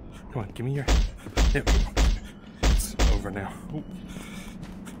 Come on, give me your... There we go. It's over now. Ooh.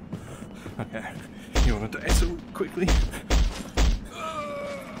 Okay. You wanna die so quickly?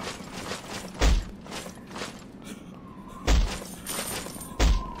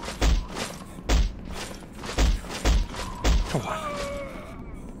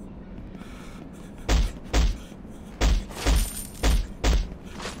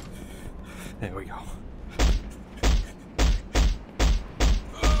 There we go.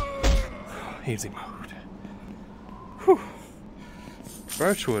 Easy mode. Whew.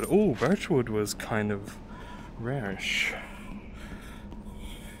 Birchwood. Oh, birchwood was kind of rarish.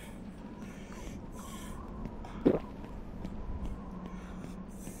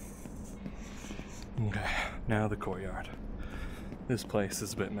 Okay, now the courtyard. This place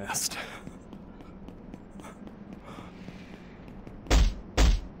is a bit messed.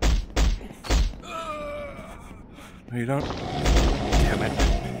 No, you don't. Damn it.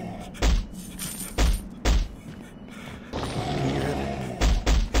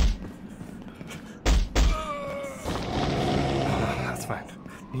 That's fine.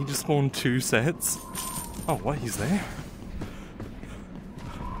 He just spawned 2 sets. Oh, what? He's there?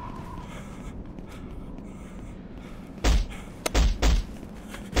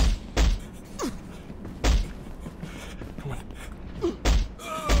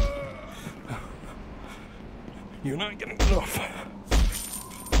 You're not getting it off.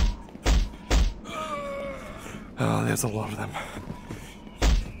 Oh, there's a lot of them.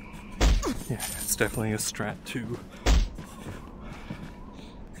 Yeah, it's definitely a strat to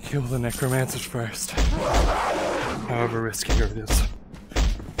kill the necromancers first. However riskier it is.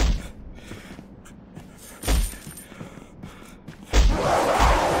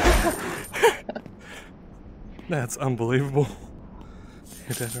 That's unbelievable.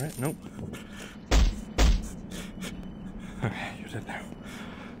 You're dead, right? Nope. Okay, you're dead now.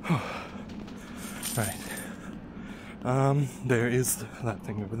 Right. There is that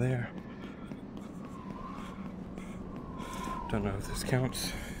thing over there. Don't know if this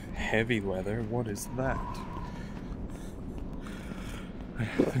counts. Heavy weather, what is that? I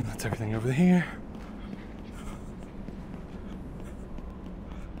think that's everything over here.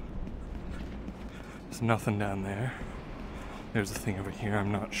 There's nothing down there. There's a thing over here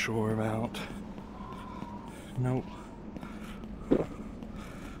I'm not sure about. Nope.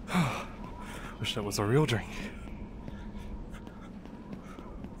 Wish that was a real drink.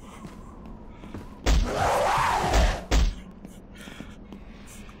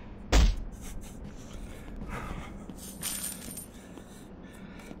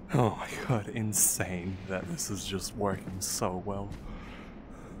 Oh my god, insane that this is just working so well.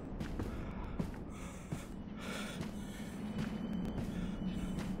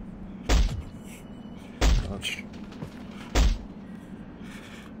 Gosh.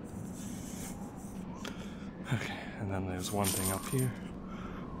 Okay, and then there's one thing up here.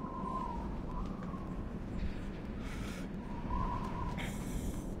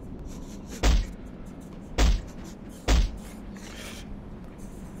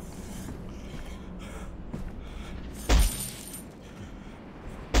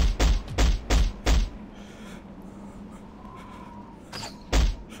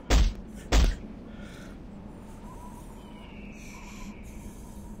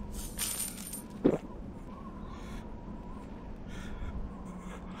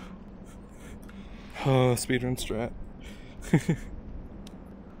 Oh, speedrun strat.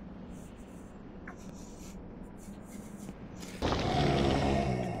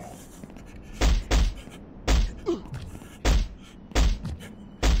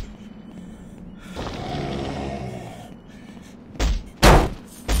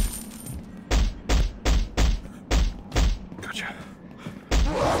 Gotcha.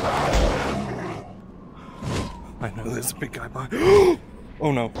 I know there's a big guy behind.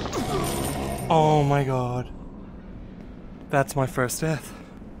 Oh no. Oh my god. That's my first death.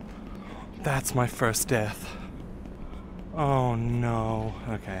 That's my first death. Oh no.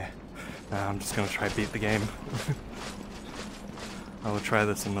 Okay. Nah, I'm just gonna try to beat the game. I will try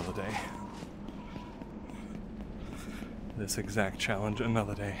this another day. This exact challenge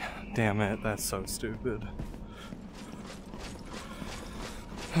another day. Damn it, that's so stupid.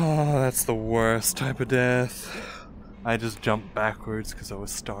 Oh, that's the worst type of death. I just jumped backwards because I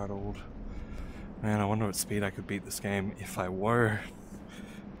was startled. Man, I wonder what speed I could beat this game if I were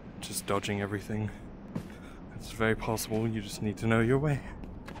just dodging everything. It's very possible, you just need to know your way.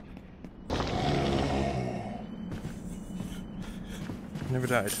 Never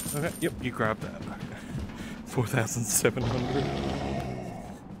died. Okay, yep, you grabbed that. 4,700.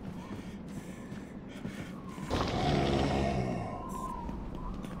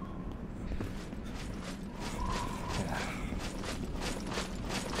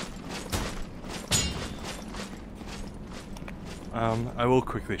 I will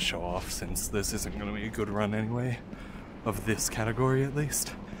quickly show off, since this isn't going to be a good run anyway, of this category at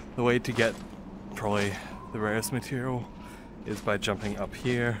least. The way to get probably the rarest material is by jumping up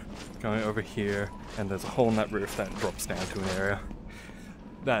here, going over here, and there's a hole in that roof that drops down to an area.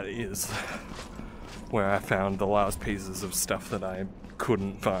 that is where I found the last pieces of stuff that I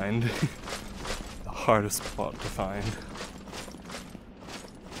couldn't find. The hardest spot to find.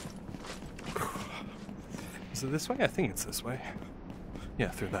 Is it this way? I think it's this way. Yeah,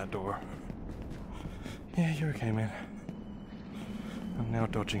 through that door. Yeah, you're okay, man. I'm now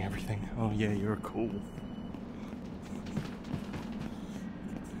dodging everything. Oh yeah, you're cool.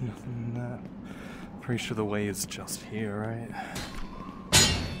 Nothing in that. Pretty sure the way is just here, right?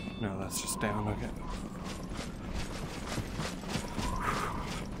 No, that's just down, okay.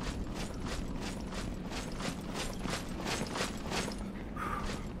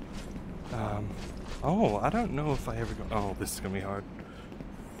 Oh, I don't know if I ever go. Oh, this is gonna be hard.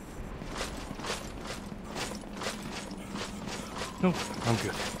 Nope, I'm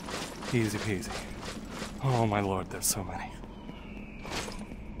good. Easy peasy. Oh my lord, there's so many.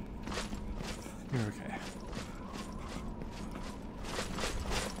 You're okay.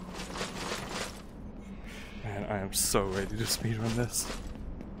 Man, I am so ready to speedrun this.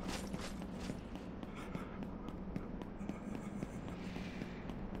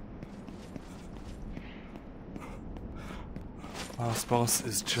 Last boss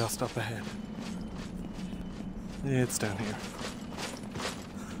is just up ahead. It's down here.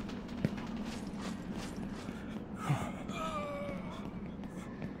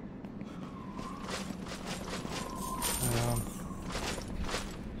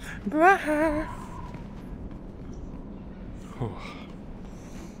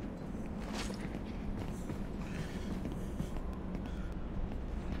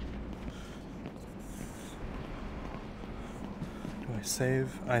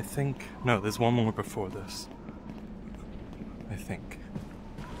 Save, I think. No, there's one more before this. I think.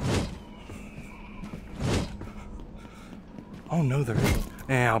 Oh no, there isn't.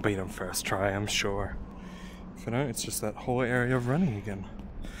 I'll beat him first try, I'm sure. If I don't, it's just that whole area of running again.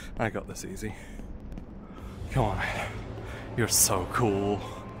 I got this easy. Come on, man. You're so cool.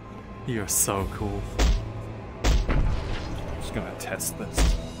 You're so cool. Just gonna test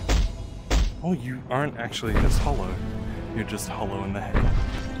this. Oh, you aren't actually just hollow. You're just hollow in the head.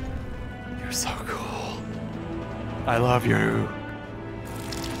 You're so cool. I love you.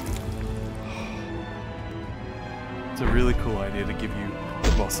 It's a really cool idea to give you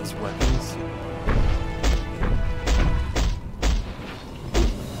the boss's weapons.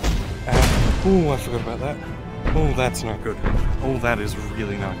 Oh, I forgot about that. Oh, that's not good. Oh, that is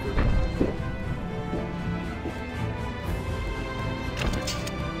really not good.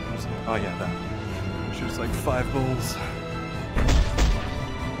 Oh yeah, that. Shoots like 5 balls.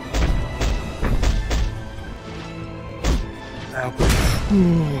 Ow.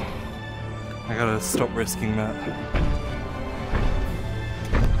 Ooh. I gotta stop risking that.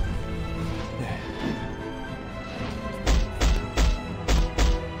 Yeah.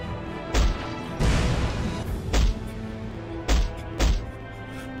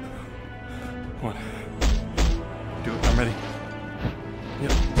 Come on. Do it, I'm ready.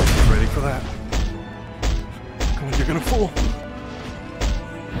 Yep, ready for that. Come on, you're gonna fall.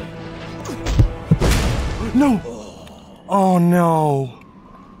 No! Oh no!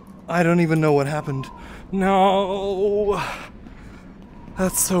 I don't even know what happened. No!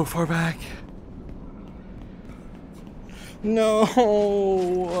 That's so far back. No!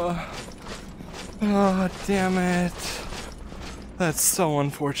 Oh, damn it. That's so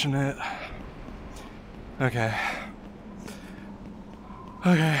unfortunate. Okay.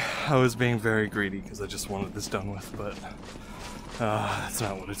 Okay, I was being very greedy because I just wanted this done with, but that's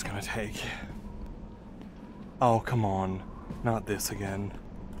not what it's gonna take. Oh, come on. Not this again.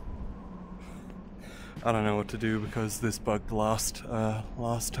 I don't know what to do because this bugged last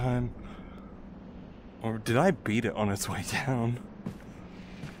time. Or did I beat it on its way down?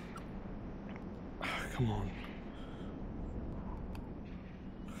 Come on.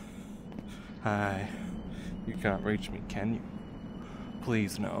 Hi. You can't reach me, can you?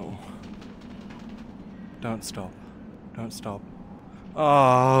 Please, no. Don't stop. Don't stop.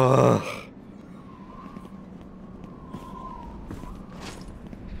 Oh.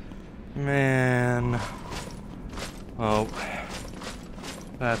 Man. Oh.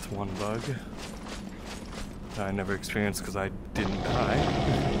 That's one bug that I never experienced because I didn't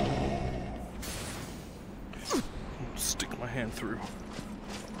die. Stick my hand through.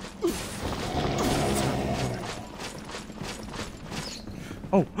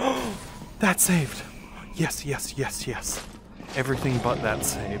 Oh, that saved. Yes, yes, yes, yes. Everything but that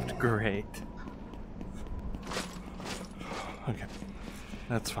saved. Great. Okay,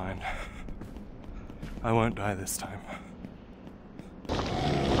 that's fine. I won't die this time.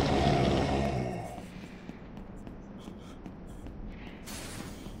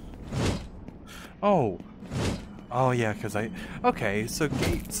 Oh. Oh yeah, because okay, so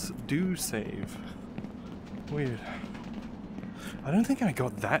gates do save. Weird. I don't think I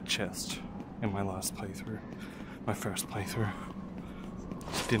got that chest in my last playthrough. My first playthrough.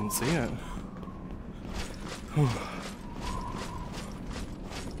 Didn't see it. Whew.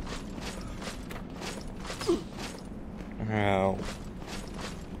 Ow.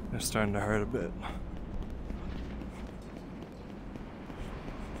 They're starting to hurt a bit.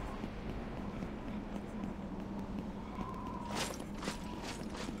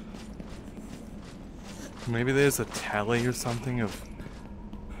 Maybe there's a tally or something of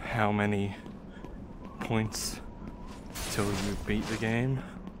how many points till you beat the game.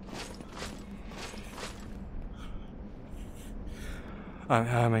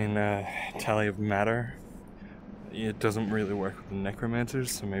 I mean, tally of matter. It doesn't really work with the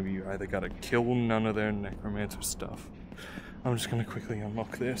necromancers, so maybe you either gotta kill none of their necromancer stuff. I'm just gonna quickly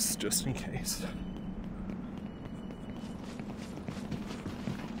unlock this, just in case.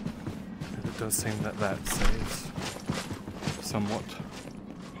 It does seem that that saves somewhat.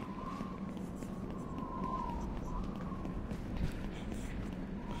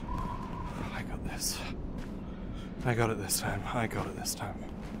 I got this. I got it this time. I got it this time.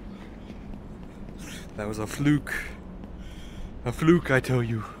 That was a fluke. A fluke, I tell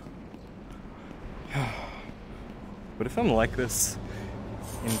you. But if I'm like this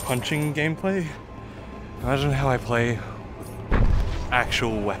in punching gameplay, imagine how I play with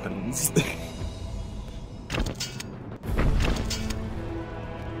actual weapons.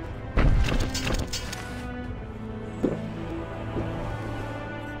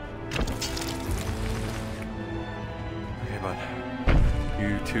 Okay, bud.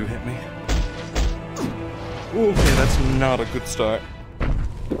 You two hit me. Okay, that's not a good start.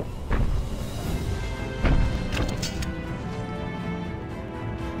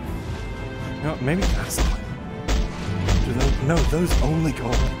 No, maybe that's the play. No, those only go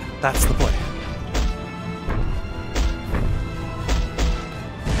away. That's the play.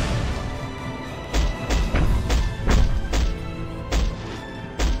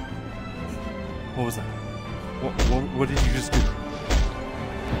 What was that? What did you just do?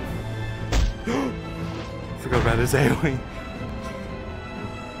 Forgot about his AoE.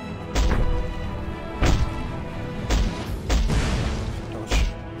 Dodge.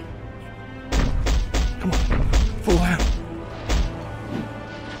 Come on, full out.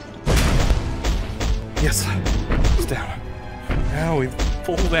 Yes, it's down. Now we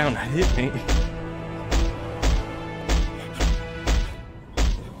fall down, hit me.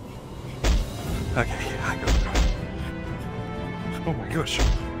 Okay, I got it. Oh my gosh.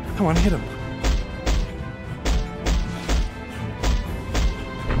 Come on, hit him.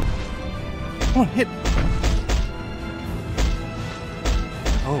 Come on, hit!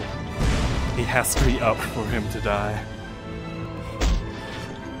 Oh. He has to be up for him to die.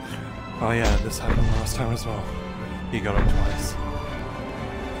 Oh yeah, this happened last time as well. He got up twice.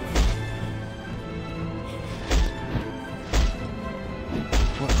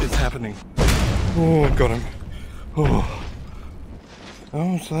 What is happening? Oh, got him. Oh.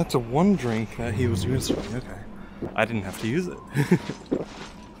 Oh, so that's a one drink that he was using. Okay. I didn't have to use it.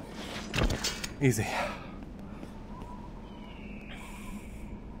 Easy.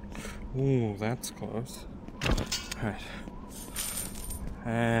 Ooh, that's close. Alright.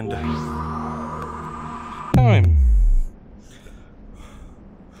 And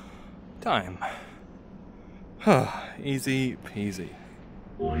time. Easy peasy.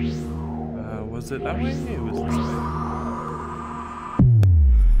 Was it that way? It was this way.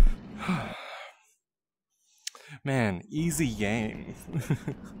 Man, easy game.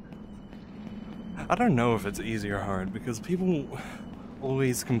 I don't know if it's easy or hard because people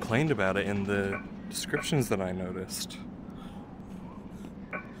always complained about it in the descriptions that I noticed.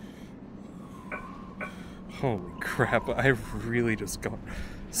 Holy crap, I really just got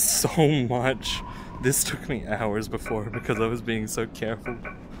so much. This took me hours before because I was being so careful.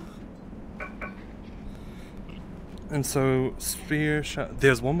 And so, spear shaft.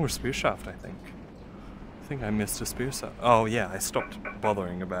 There's one more spear shaft, I think. I think I missed a spear shaft. Oh yeah, I stopped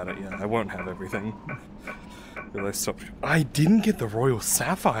bothering about it. Yeah, I won't have everything. I stopped. I didn't get the Royal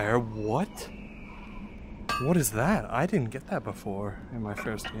Sapphire. What? What is that? I didn't get that before in my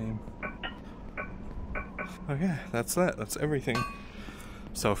first game. Okay, that's that. That's everything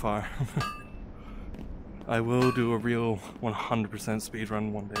so far. I will do a real 100%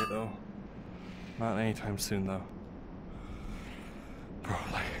 speedrun one day though. Not anytime soon though.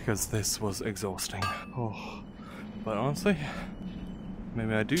 Probably, because this was exhausting. Oh, but honestly,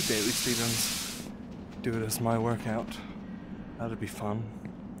 maybe I do daily speedruns. Do it as my workout. That'd be fun.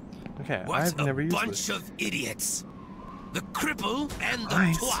 Okay, What I've a never used bunch this. of idiots! The cripple and the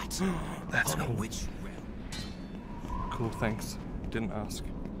Nice. twat! That's On cool. which realm? Cool, thanks. Didn't ask.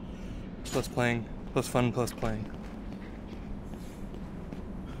 Plus playing, plus fun, plus playing.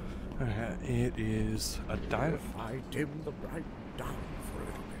 Okay, it is a dive. If I dim the bright down for a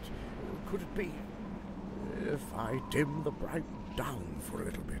little bit, could it be? If I dim the bright down for a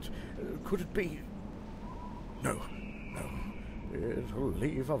little bit, could it be? No, no. It'll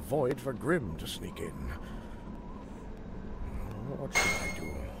leave a void for Grim to sneak in. What should I do?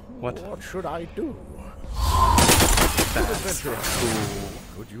 What should I do? That's Adventurer, cool.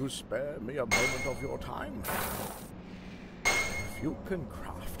 could you spare me a moment of your time? If you can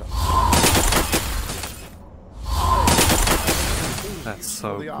craft a That's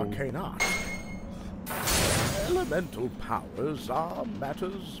so the cool. arcane art. Elemental powers are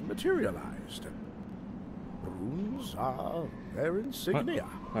matters materialized. Runes are their insignia.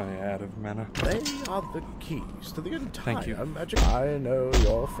 Oh yeah, out of mana. They are the keys to the Thank you. entire magic. I know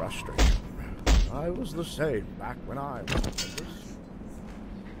your frustration. I was the same back when I was apprentice.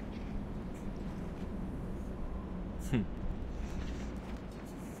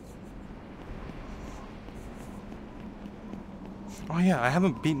 Oh yeah, I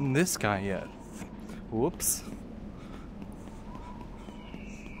haven't beaten this guy yet. Whoops.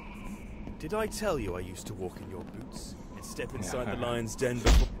 Did I tell you I used to walk in your boots and step inside Yeah. the lion's den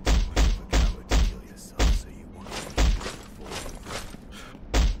before? You're a coward to kill yourself, so you want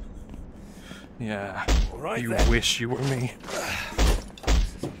to Yeah. Alright You then. wish you were me.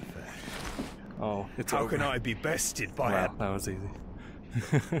 This is unfair. Oh, it's How over. can I be bested by Wow, that was easy.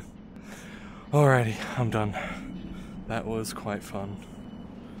 Alrighty, I'm done. That was quite fun.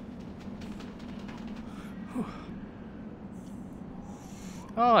 Whew.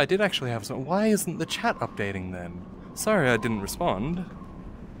 Oh, I did actually have some. Why isn't the chat updating then? Sorry I didn't respond.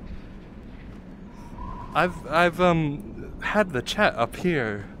 I've had the chat up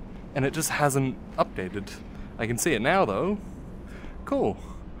here and it just hasn't updated. I can see it now though. Cool.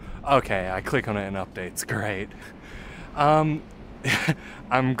 Okay, I click on it and updates. Great. I'm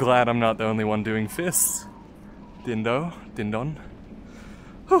glad I'm not the only one doing fists. Dindon.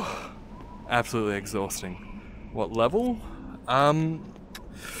 Whew. Absolutely exhausting. What level?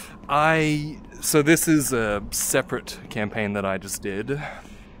 So this is a separate campaign that I just did.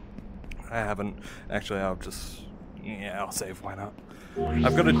 I haven't, actually I'll save, why not?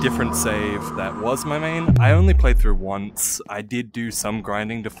 I've got a different save that was my main. I only played through once. I did do some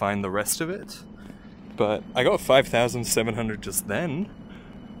grinding to find the rest of it, but I got 5,700 just then.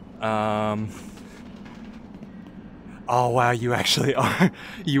 Oh wow, you actually are.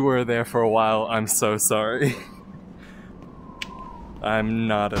 You were there for a while. I'm so sorry. I'm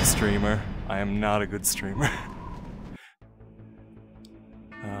not a streamer. I am not a good streamer.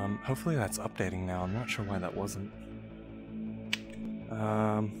 Hopefully that's updating now. I'm not sure why that wasn't.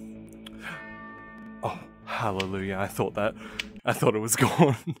 Oh, hallelujah. I thought it was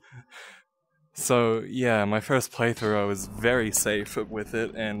gone. So, yeah, my first playthrough I was very safe with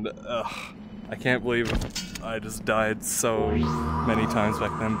it, and I can't believe I just died so many times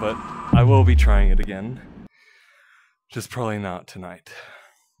back then, but I will be trying it again. Just probably not tonight.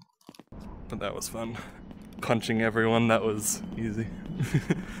 But that was fun. Punching everyone, that was easy.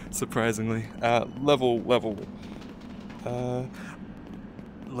 Surprisingly. Level.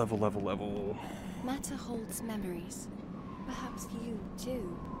 Matter holds memories. Perhaps you,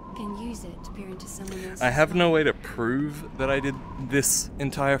 too, can use it to peer into someone else's I have no life. way to prove that I did this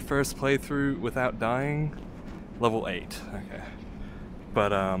entire first playthrough without dying. Level 8, okay.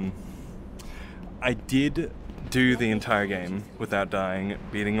 But, I did do the entire game without dying,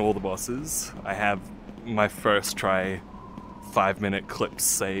 beating all the bosses. I have my first try 5-minute clips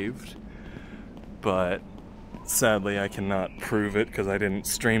saved, but sadly I cannot prove it because I didn't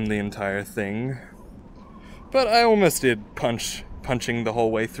stream the entire thing. But I almost did punching the whole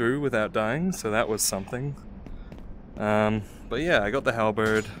way through without dying, so that was something. But yeah, I got the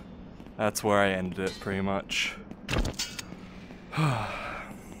halberd. That's where I ended it, pretty much.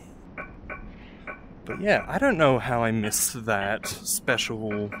 But yeah, I don't know how I missed that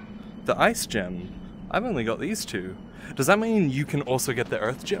special... the ice gem. I've only got these two. Does that mean you can also get the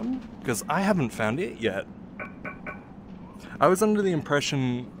earth gem? Because I haven't found it yet. I was under the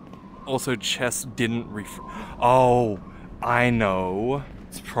impression also chests didn't Oh, I know.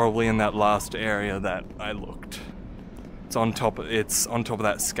 It's probably in that last area that I looked. It's on top of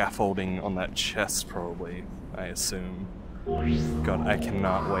that scaffolding on that chest probably, I assume. God, I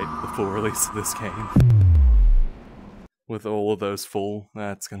cannot wait for the full release of this game. With all of those full,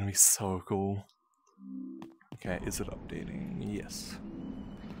 that's gonna be so cool. Okay, is it updating? Yes.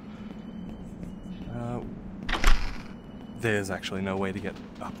 There's actually no way to get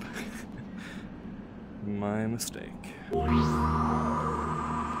up. My mistake.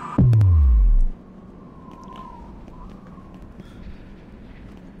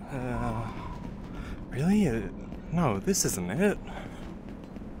 Really? No, this isn't it.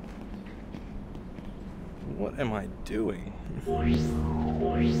 What am I doing?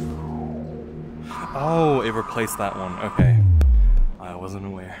 Oh, it replaced that one. Okay. I wasn't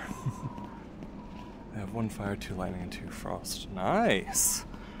aware. I have 1 fire, 2 lightning, and 2 frost. Nice!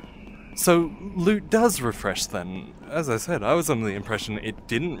 So, loot does refresh then. As I said, I was under the impression it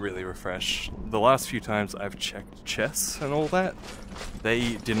didn't really refresh. The last few times I've checked chests and all that,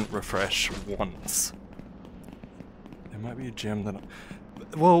 they didn't refresh once. There might be a gem that...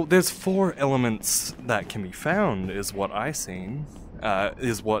 Well, there's 4 elements that can be found, is what I seen.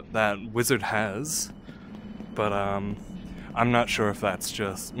 Is what that wizard has. But, I'm not sure if that's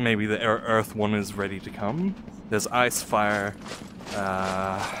just... Maybe the earth one is ready to come. There's ice, fire,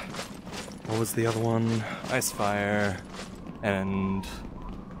 what was the other one? Ice, fire, and...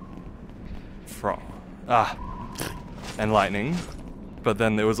 and lightning. But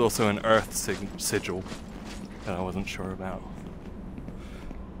then there was also an earth sigil that I wasn't sure about.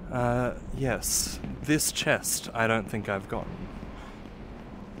 Yes. This chest, I don't think I've gotten.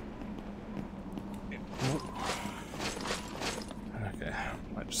 Okay,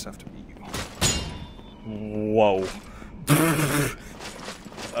 might just have to be you. Whoa.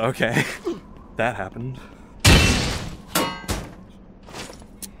 Okay, that happened. Hit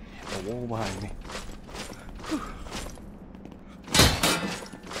the wall behind me.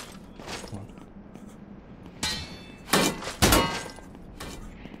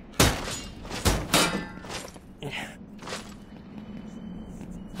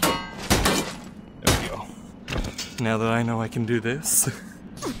 There we go. Now that I know I can do this.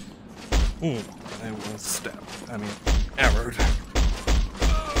 Ooh, I was stabbed. I mean, arrowed.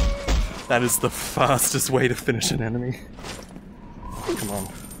 That is the fastest way to finish an enemy. Come on.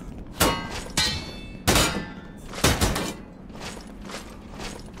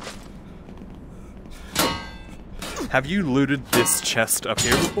 Have you looted this chest up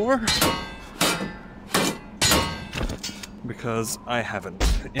here before? Because I haven't.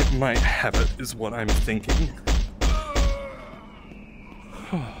 It might have it, is what I'm thinking.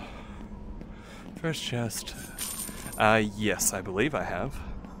 First chest. Yes, I believe I have.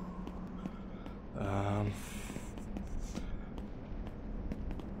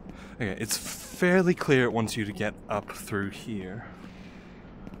 Okay, it's fairly clear it wants you to get up through here.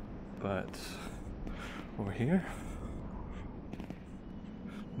 But... over here?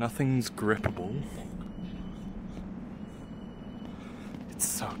 Nothing's grippable. It's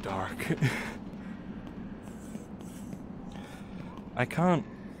so dark. I can't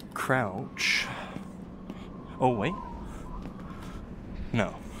crouch. Oh, wait.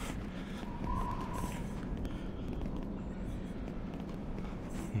 No.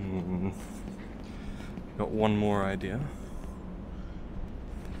 Got one more idea.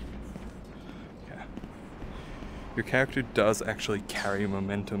 Okay. Your character does actually carry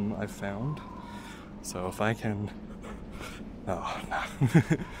momentum, I've found. So if I can... Oh, no.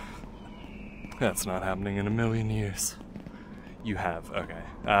 That's not happening in a million years. You have, okay.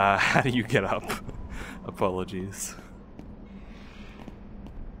 How do you get up? Apologies.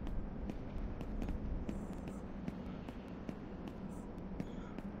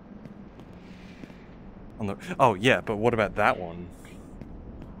 On the, oh yeah, but what about that one?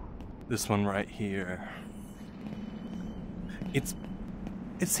 This one right here. It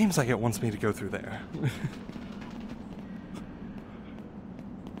seems like it wants me to go through there.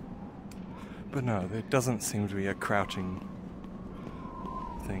 But no, there doesn't seem to be a crouching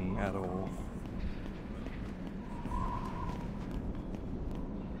thing at all.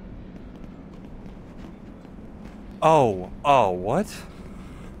 Oh, what?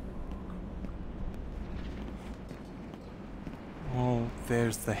 Well,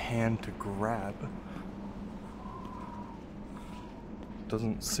 there's the hand to grab.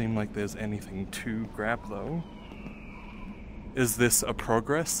 Doesn't seem like there's anything to grab, though. Is this a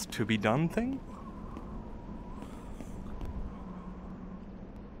progress to be done thing?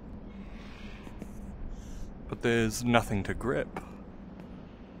 But there's nothing to grip.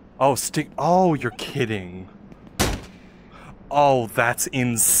 Oh, oh, you're kidding. Oh, that's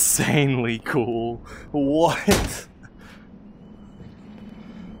insanely cool. What?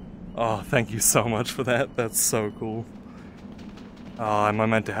 Oh, thank you so much for that. That's so cool. Oh, am I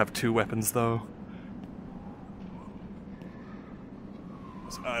meant to have 2 weapons, though?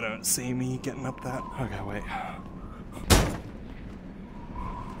 So I don't see me getting up that. Okay, wait.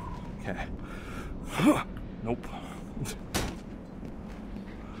 Okay. Nope.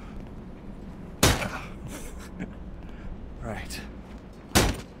 Right.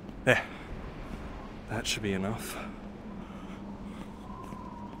 There. That should be enough.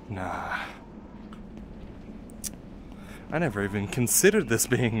 Nah. I never even considered this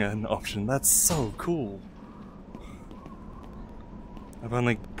being an option. That's so cool. I've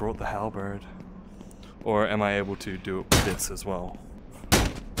only brought the halberd. Or am I able to do it with this as well?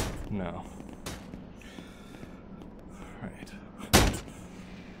 No. Right.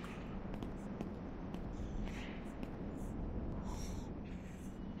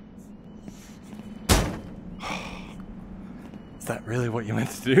 Is that really what you meant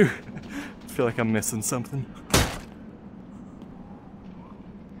to do? I feel like I'm missing something.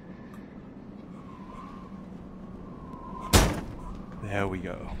 There we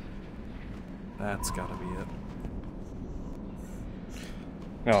go. That's gotta be it.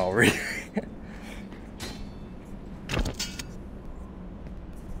 Oh, really?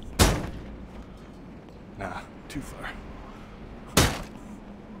 Nah, too far.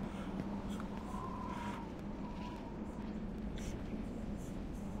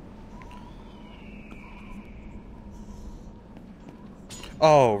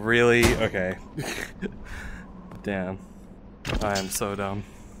 Oh, really? Okay. Damn. I am so dumb.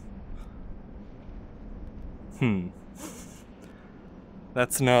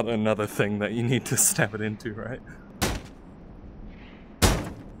 That's not another thing that you need to stab it into, right?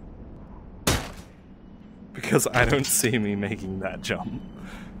 Because I don't see me making that jump.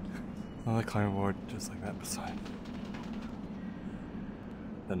 Another climber board just like that beside.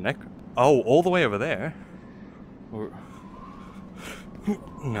 The neck? Oh, all the way over there? Or...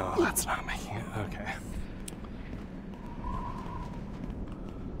 No, that's not making it. Okay.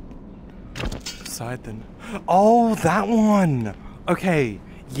 Beside the... Oh, that one! Okay,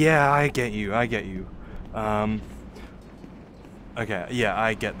 yeah, I get you, Okay, yeah,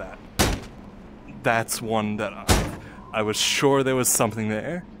 I get that. That's one that I was sure there was something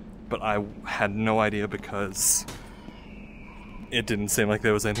there, but I had no idea because it didn't seem like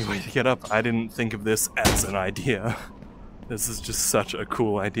there was any way to get up. I didn't think of this as an idea. This is just such a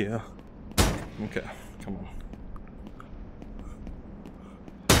cool idea. Okay, come on.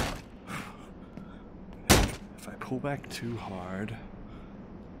 If I pull back too hard...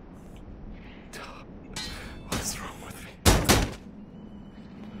 What's wrong with me?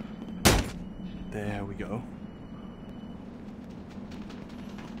 There we go.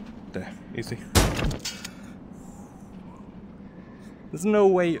 There, easy. There's no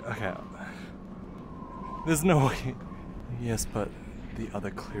way... Okay. There's no way... Yes, but the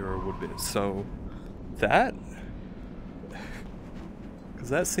other clearer would be... So... That? Because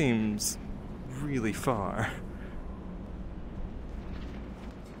that seems really far.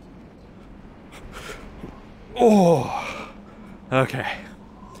 Oh! Okay.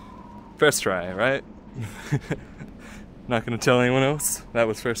 First try, right? Not gonna tell anyone else. That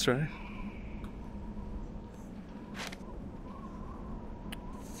was first try.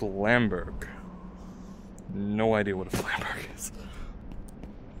 Flamberg. No idea what a Flamberg is.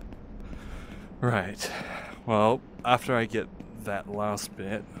 Right. Well, after I get that last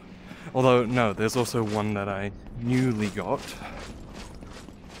bit... Although, no, there's also one that I newly got.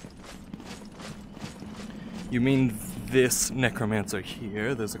 You mean this necromancer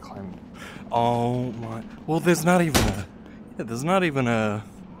here? There's a climb... Oh my... Well, there's not even a... Yeah, there's not even a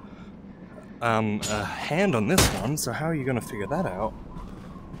hand on this one, so how are you gonna figure that out?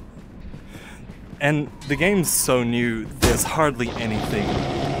 And the game's so new, there's hardly anything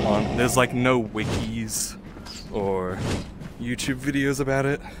on... There's like no wikis or YouTube videos about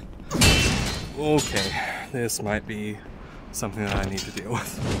it. Okay, this might be something that I need to deal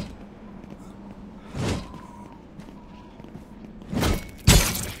with.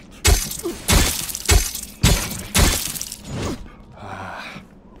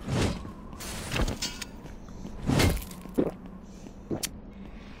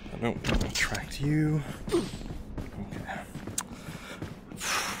 No, attract you. Okay.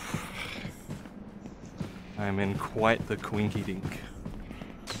 I'm in quite the quinky dink.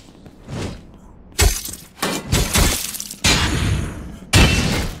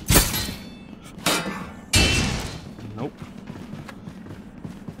 Nope.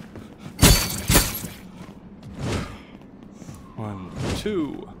 One,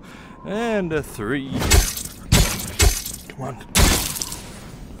 two, and a three. Come on.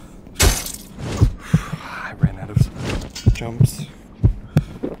 I ran out of jumps.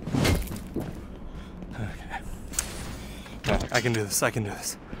 Okay. No, I can do this, I can do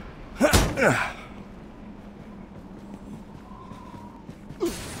this.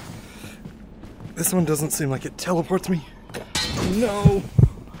 This one doesn't seem like it teleports me. No!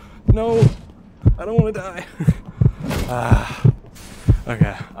 No! I don't want to die.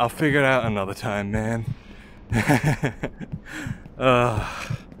 Okay, I'll figure it out another time, man. I'm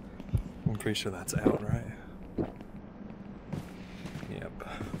pretty sure that's out, right? Yep.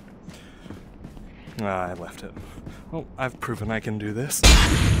 I left it. Well, I've proven I can do this.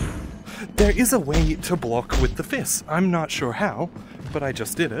 There is a way to block with the fist. I'm not sure how, but I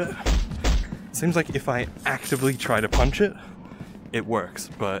just did it. Seems like if I actively try to punch it, it works,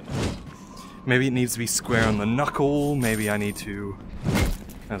 but maybe it needs to be square on the knuckle, maybe I need to,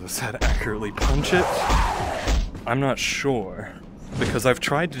 as I said, accurately punch it. I'm not sure, because I've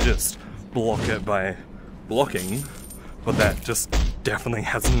tried to just block it by blocking, but that just definitely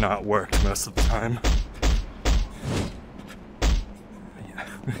has not worked most of the time. Yeah.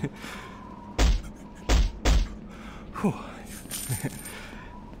 Whew.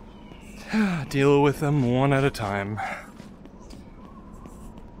 Deal with them one at a time.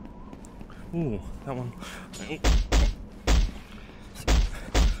 Ooh, that one.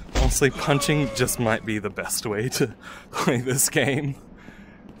 Honestly, punching just might be the best way to play this game.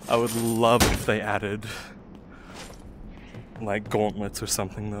 I would love if they added like gauntlets or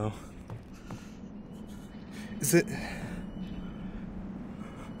something though. Is it?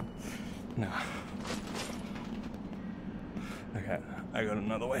 No. Okay, I got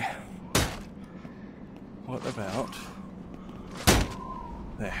another way. What about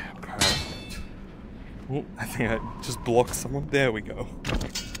there? Perfect. Oh, I think I just blocked someone. There we go.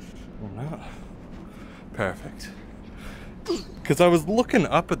 Oh no. Perfect. Because I was looking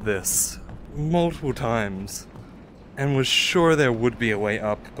up at this multiple times and was sure there would be a way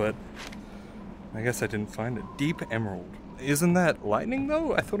up, but I guess I didn't find it. Deep emerald. Isn't that lightning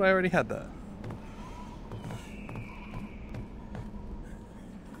though? I thought I already had that.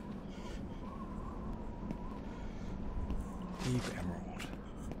 Deep emerald.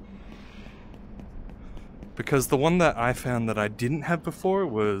 Because the one that I found that I didn't have before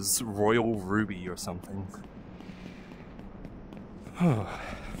was royal ruby or something. And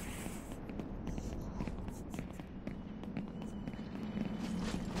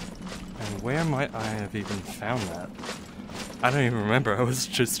where might I have even found that? I don't even remember. I was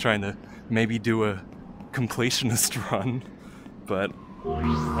just trying to maybe do a completionist run, but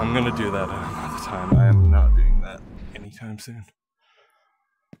I'm gonna do that another time. I am not doing that anytime soon.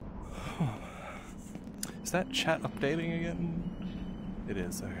 Is that chat updating again? It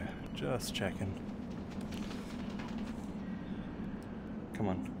is, okay. Just checking. Come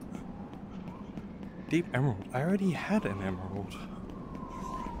on. Deep emerald. I already had an emerald.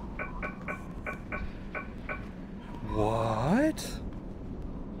 What?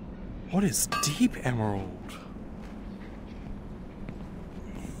 What is deep emerald?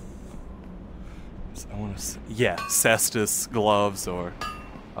 So I want to. Yeah, cestus gloves or.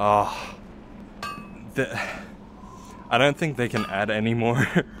 I don't think they can add any more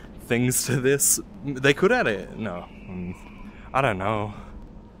things to this. They could add it. No. I don't know.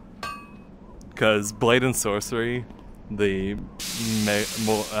 Because Blade and Sorcery, the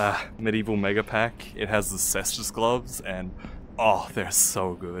medieval mega pack, it has the cestus gloves, and oh, they're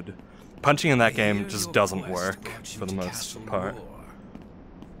so good. Punching in that game just doesn't work for the most part.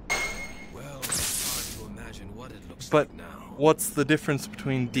 But what's the difference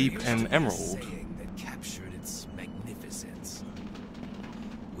between deep and emerald?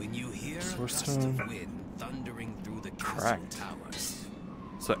 Sourcestone. Cracked.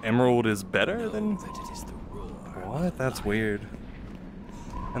 So emerald is better than... What? That's weird.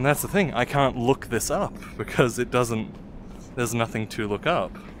 And that's the thing, I can't look this up because it doesn't... There's nothing to look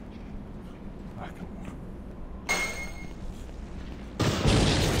up. Oh, come on.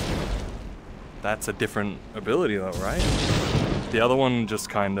 That's a different ability though, right? The other one just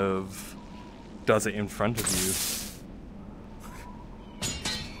kind of does it in front of you.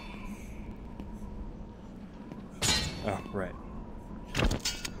 Oh, right.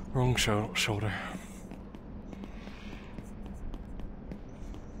 Wrong shoulder.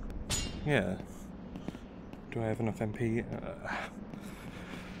 Yeah. Do I have enough MP?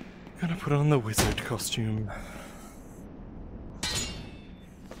 Gonna put on the wizard costume.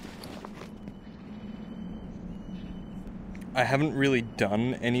 I haven't really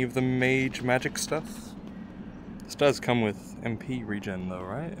done any of the mage magic stuff. This does come with MP regen though,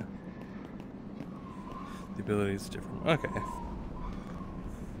 right? The ability is different. Okay.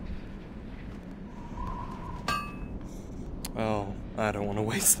 Oh, I don't want to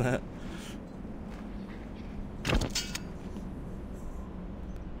waste that.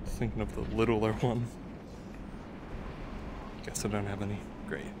 Thinking of the littler one. Guess I don't have any.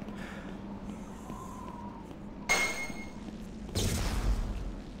 Great.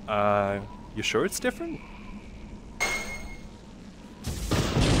 You sure it's different?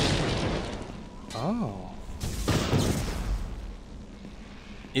 Oh.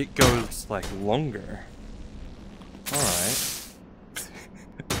 It goes, like, longer. Alright.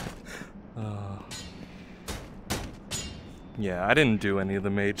 Yeah, I didn't do any of the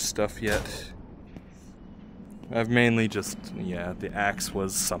mage stuff yet. I've mainly just, yeah, the axe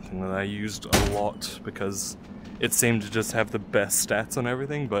was something that I used a lot because it seemed to just have the best stats on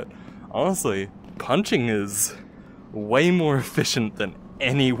everything, but honestly, punching is way more efficient than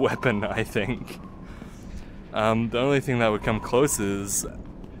any weapon, I think. The only thing that would come close is,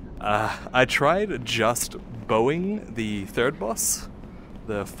 I tried just bowing the third boss,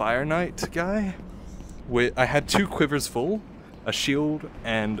 the Fire Knight guy. I had 2 quivers full, a shield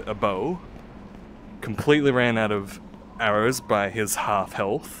and a bow. Completely ran out of arrows by his half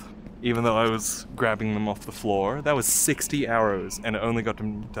health, even though I was grabbing them off the floor. That was 60 arrows, and it only got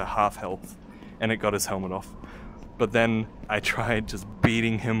him to half health, and it got his helmet off. But then I tried just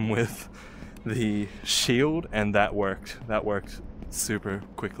beating him with the shield, and that worked. That worked super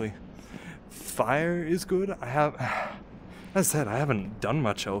quickly. Fire is good. As I said, I haven't done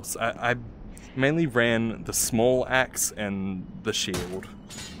much else. I mainly ran the small axe and the shield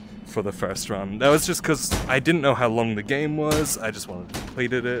for the first run. That was just because I didn't know how long the game was. I just wanted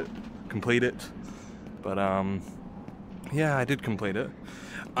to complete it. But yeah, I did complete it.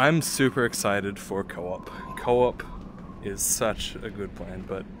 I'm super excited for co-op. Co-op is such a good plan,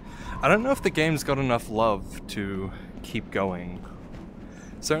 but I don't know if the game's got enough love to keep going.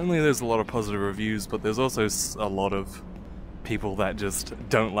 Certainly there's a lot of positive reviews, but there's also a lot of people that just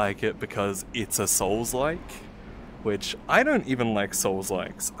don't like it because it's a Souls-like, which I don't even like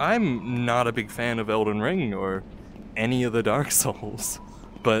Souls-likes. I'm not a big fan of Elden Ring or any of the Dark Souls,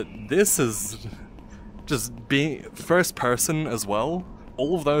 but this is just being first person as well.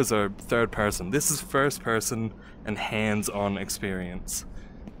 All of those are third person. This is first person and hands-on experience.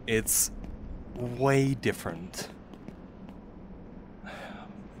 It's way different.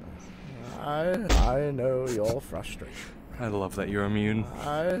 I know your frustration. I love that you're immune.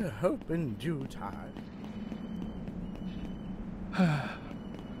 I hope in due time.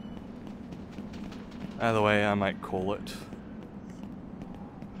 Either way, I might call it.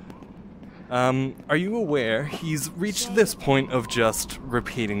 Are you aware he's reached this point of just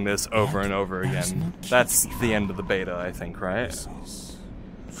repeating this over and over again? That's the end of the beta, I think, right? This is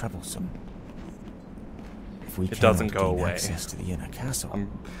troublesome. If we It doesn't go gain away. access to the inner castle,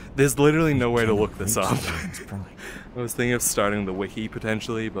 There's literally no way to look this reach up. the dragon's pride. I was thinking of starting the wiki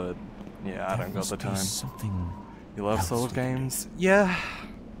potentially, but yeah, I There don't got the must be time. something You love else Souls we can do. games? Yeah,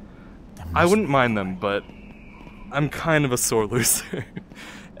 There I must wouldn't be. mind them, but I'm kind of a sore loser.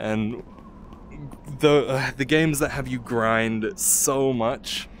 And the games that have you grind so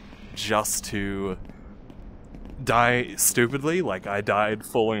much just to die stupidly, like I died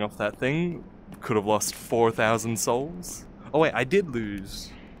falling off that thing, could have lost 4,000 souls. Oh wait, I did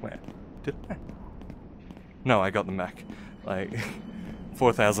lose. Where? Did I? No, I got them back. Like,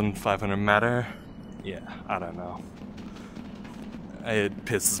 4,500 matter. Yeah, I don't know. It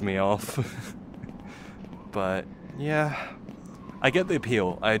pisses me off. But, yeah. I get the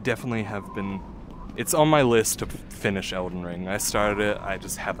appeal. I definitely have been... It's on my list to finish Elden Ring. I started it, I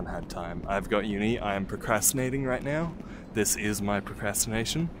just haven't had time. I've got uni, I am procrastinating right now. This is my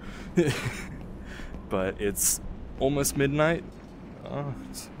procrastination. But it's almost midnight.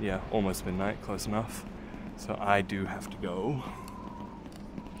 Yeah, almost midnight, close enough. So I do have to go.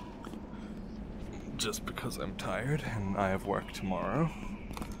 Just because I'm tired and I have work tomorrow.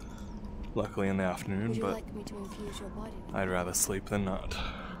 Luckily in the afternoon, Would you but like me to infuse your body with I'd rather sleep than not.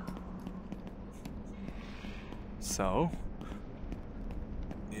 So,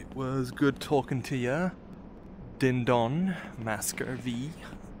 it was good talking to ya, Din Don Masker V.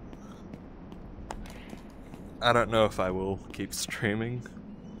 I don't know if I will keep streaming,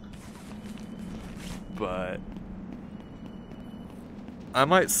 but I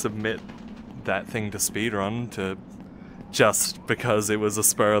might submit that thing to speedrun to just because it was a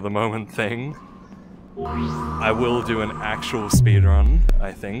spur of the moment thing. I will do an actual speedrun,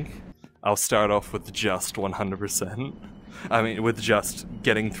 I think. I'll start off with just 100%. I mean, with just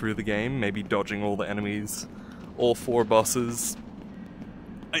getting through the game, maybe dodging all the enemies, all 4 bosses.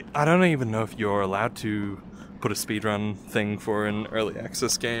 I don't even know if you're allowed to put a speedrun thing for an early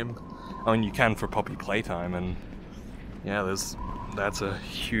access game. I mean, you can for Poppy Playtime, and yeah, that's a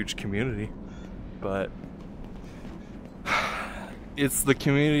huge community. But it's the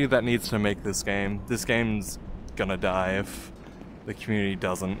community that needs to make this game. This game's gonna die if the community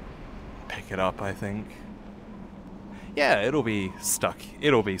doesn't pick it up, I think. yeah, it'll be stuck.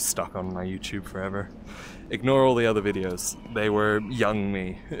 It'll be stuck on my YouTube forever. Ignore all the other videos. They were young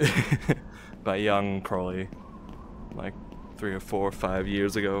me. By young, probably like 3 or 4 or 5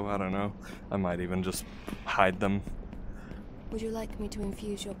 years ago. I don't know. I might even just hide them. Would you like me to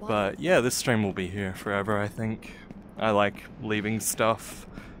infuse your body? But yeah, this stream will be here forever, I think. I like leaving stuff.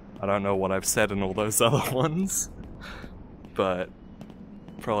 I don't know what I've said in all those other ones. But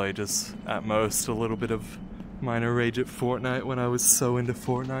probably just, at most, a little bit of minor rage at Fortnite when I was so into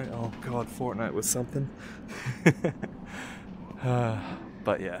Fortnite. Oh god, Fortnite was something.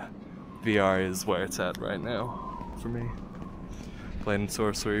 But yeah, VR is where it's at right now, for me. Blade and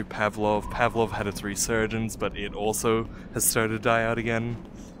Sorcery, Pavlov. Pavlov had its resurgence, but it also has started to die out again.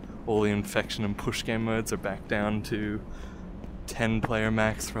 All the infection and push game modes are back down to 10 player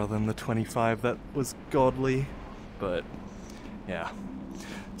max rather than the 25 that was godly. But yeah,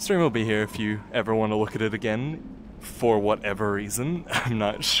 stream will be here if you ever want to look at it again for whatever reason. I'm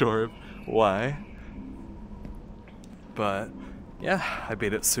not sure why, but yeah, I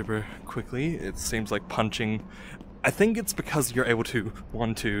beat it super quickly. It seems like punching, I think it's because you're able to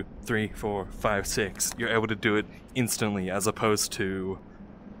 1, 2, 3, 4, 5, 6. You're able to do it instantly as opposed to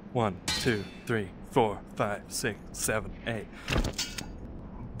 1, 2, 3, 4, 5, 6, 7, 8.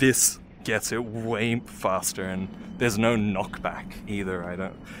 This gets it way faster, and there's no knockback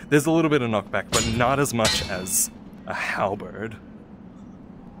either. There's a little bit of knockback, but not as much as a halberd.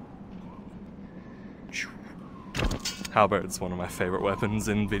 Halberd's one of my favorite weapons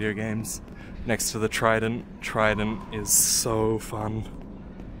in video games. Next to the trident. Trident is so fun.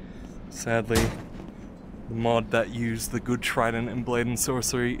 Sadly, the mod that used the good trident in Blade and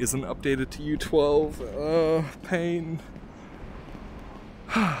Sorcery isn't updated to U12. Pain.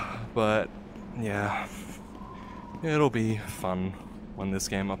 But yeah, it'll be fun when this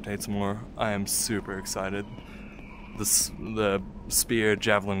game updates more. I am super excited. The spear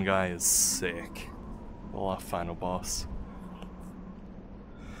javelin guy is sick. The final boss.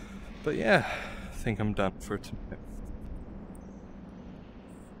 But yeah, I think I'm done for tonight.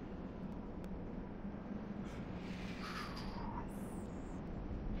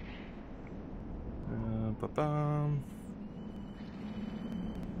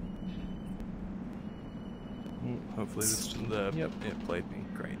 Hopefully this yep, it played me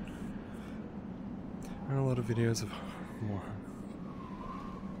great. There are a lot of videos of more.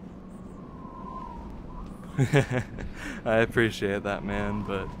 I appreciate that, man,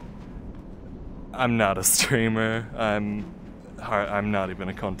 but I'm not a streamer. I'm not even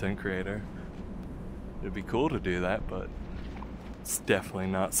a content creator. It'd be cool to do that, but it's definitely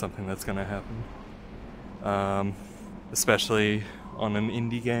not something that's gonna happen. Especially on an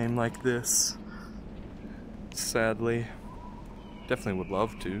indie game like this. Sadly. Definitely would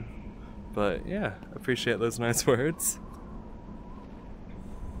love to. But yeah, appreciate those nice words.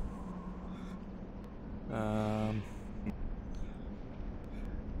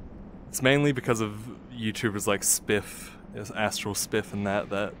 It's mainly because of YouTubers like Spiff, Astral Spiff and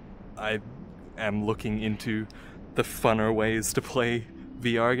that I am looking into the funner ways to play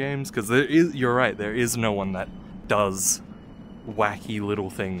VR games, because you're right, there is no one that does wacky little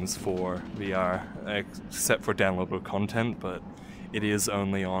things for VR, except for downloadable content, but it is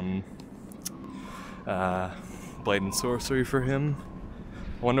only on Blade and Sorcery for him.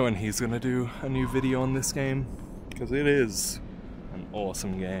 I wonder when he's gonna do a new video on this game, because it is an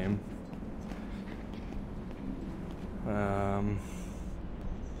awesome game.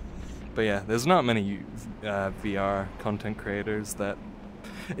 But yeah, there's not many VR content creators that...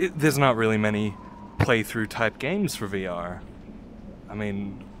 there's not really many playthrough type games for VR. I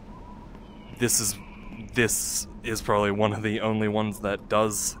mean, this is probably one of the only ones that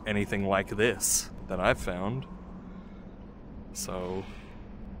does anything like this that I've found. So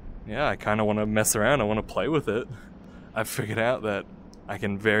yeah, I kind of want to mess around, I want to play with it. I've figured out that I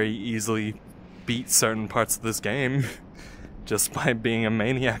can very easily beat certain parts of this game just by being a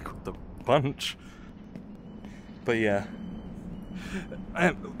maniac with the punch. But yeah,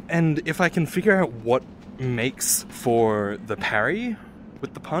 and if I can figure out what makes for the parry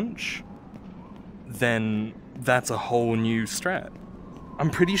with the punch, then that's a whole new strat. I'm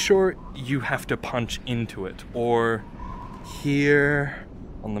pretty sure you have to punch into it, or here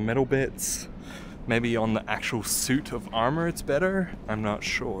on the middle bits, maybe on the actual suit of armor it's better, I'm not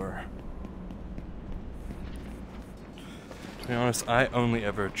sure. To be honest, I only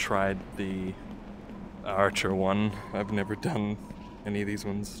ever tried the archer one. I've never done any of these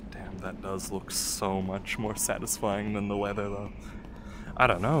ones. Damn, that does look so much more satisfying than the leather though. I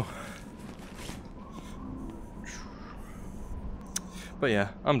don't know. But yeah,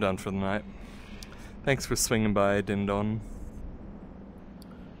 I'm done for the night. Thanks for swinging by, Dindon.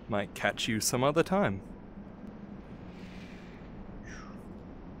 Might catch you some other time.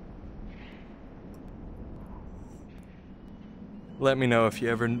 Let me know if you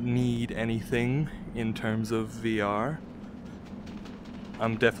ever need anything in terms of VR.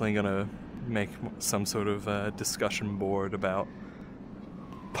 I'm definitely gonna make some sort of discussion board about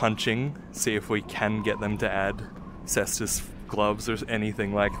punching, see if we can get them to add cestus gloves or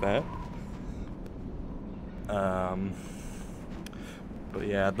anything like that. But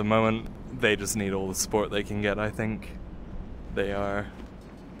yeah, at the moment they just need all the support they can get, I think. They are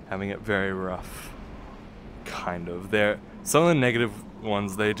having it very rough. Kind of. Some of the negative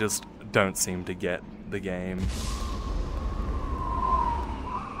ones, they just don't seem to get the game.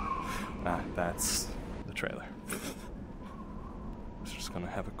 That's the trailer. Just gonna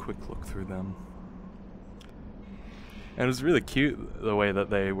have a quick look through them. And it was really cute the way that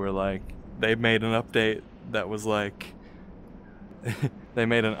they were like, they made an update that was like, they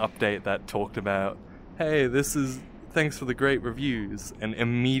made an update that talked about, hey, thanks for the great reviews, and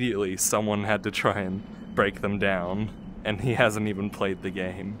immediately someone had to try and break them down, and he hasn't even played the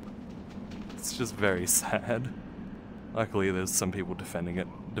game. It's just very sad. Luckily there's some people defending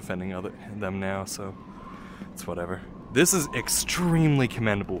them now, so it's whatever. This is extremely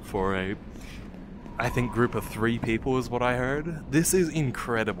commendable for I think group of 3 people is what I heard. This is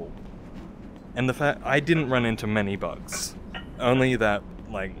incredible. And the fact I didn't run into many bugs. Only that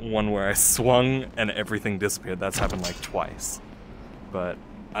like one where I swung and everything disappeared. That's happened like twice. But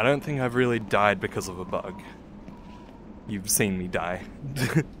I don't think I've really died because of a bug. You've seen me die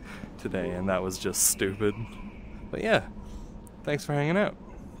today, and that was just stupid. But yeah, thanks for hanging out.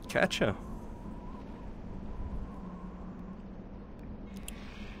 Catch ya.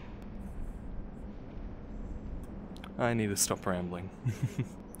 I need to stop rambling.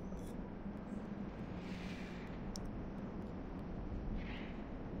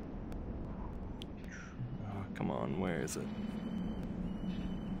 Oh, come on, where is it?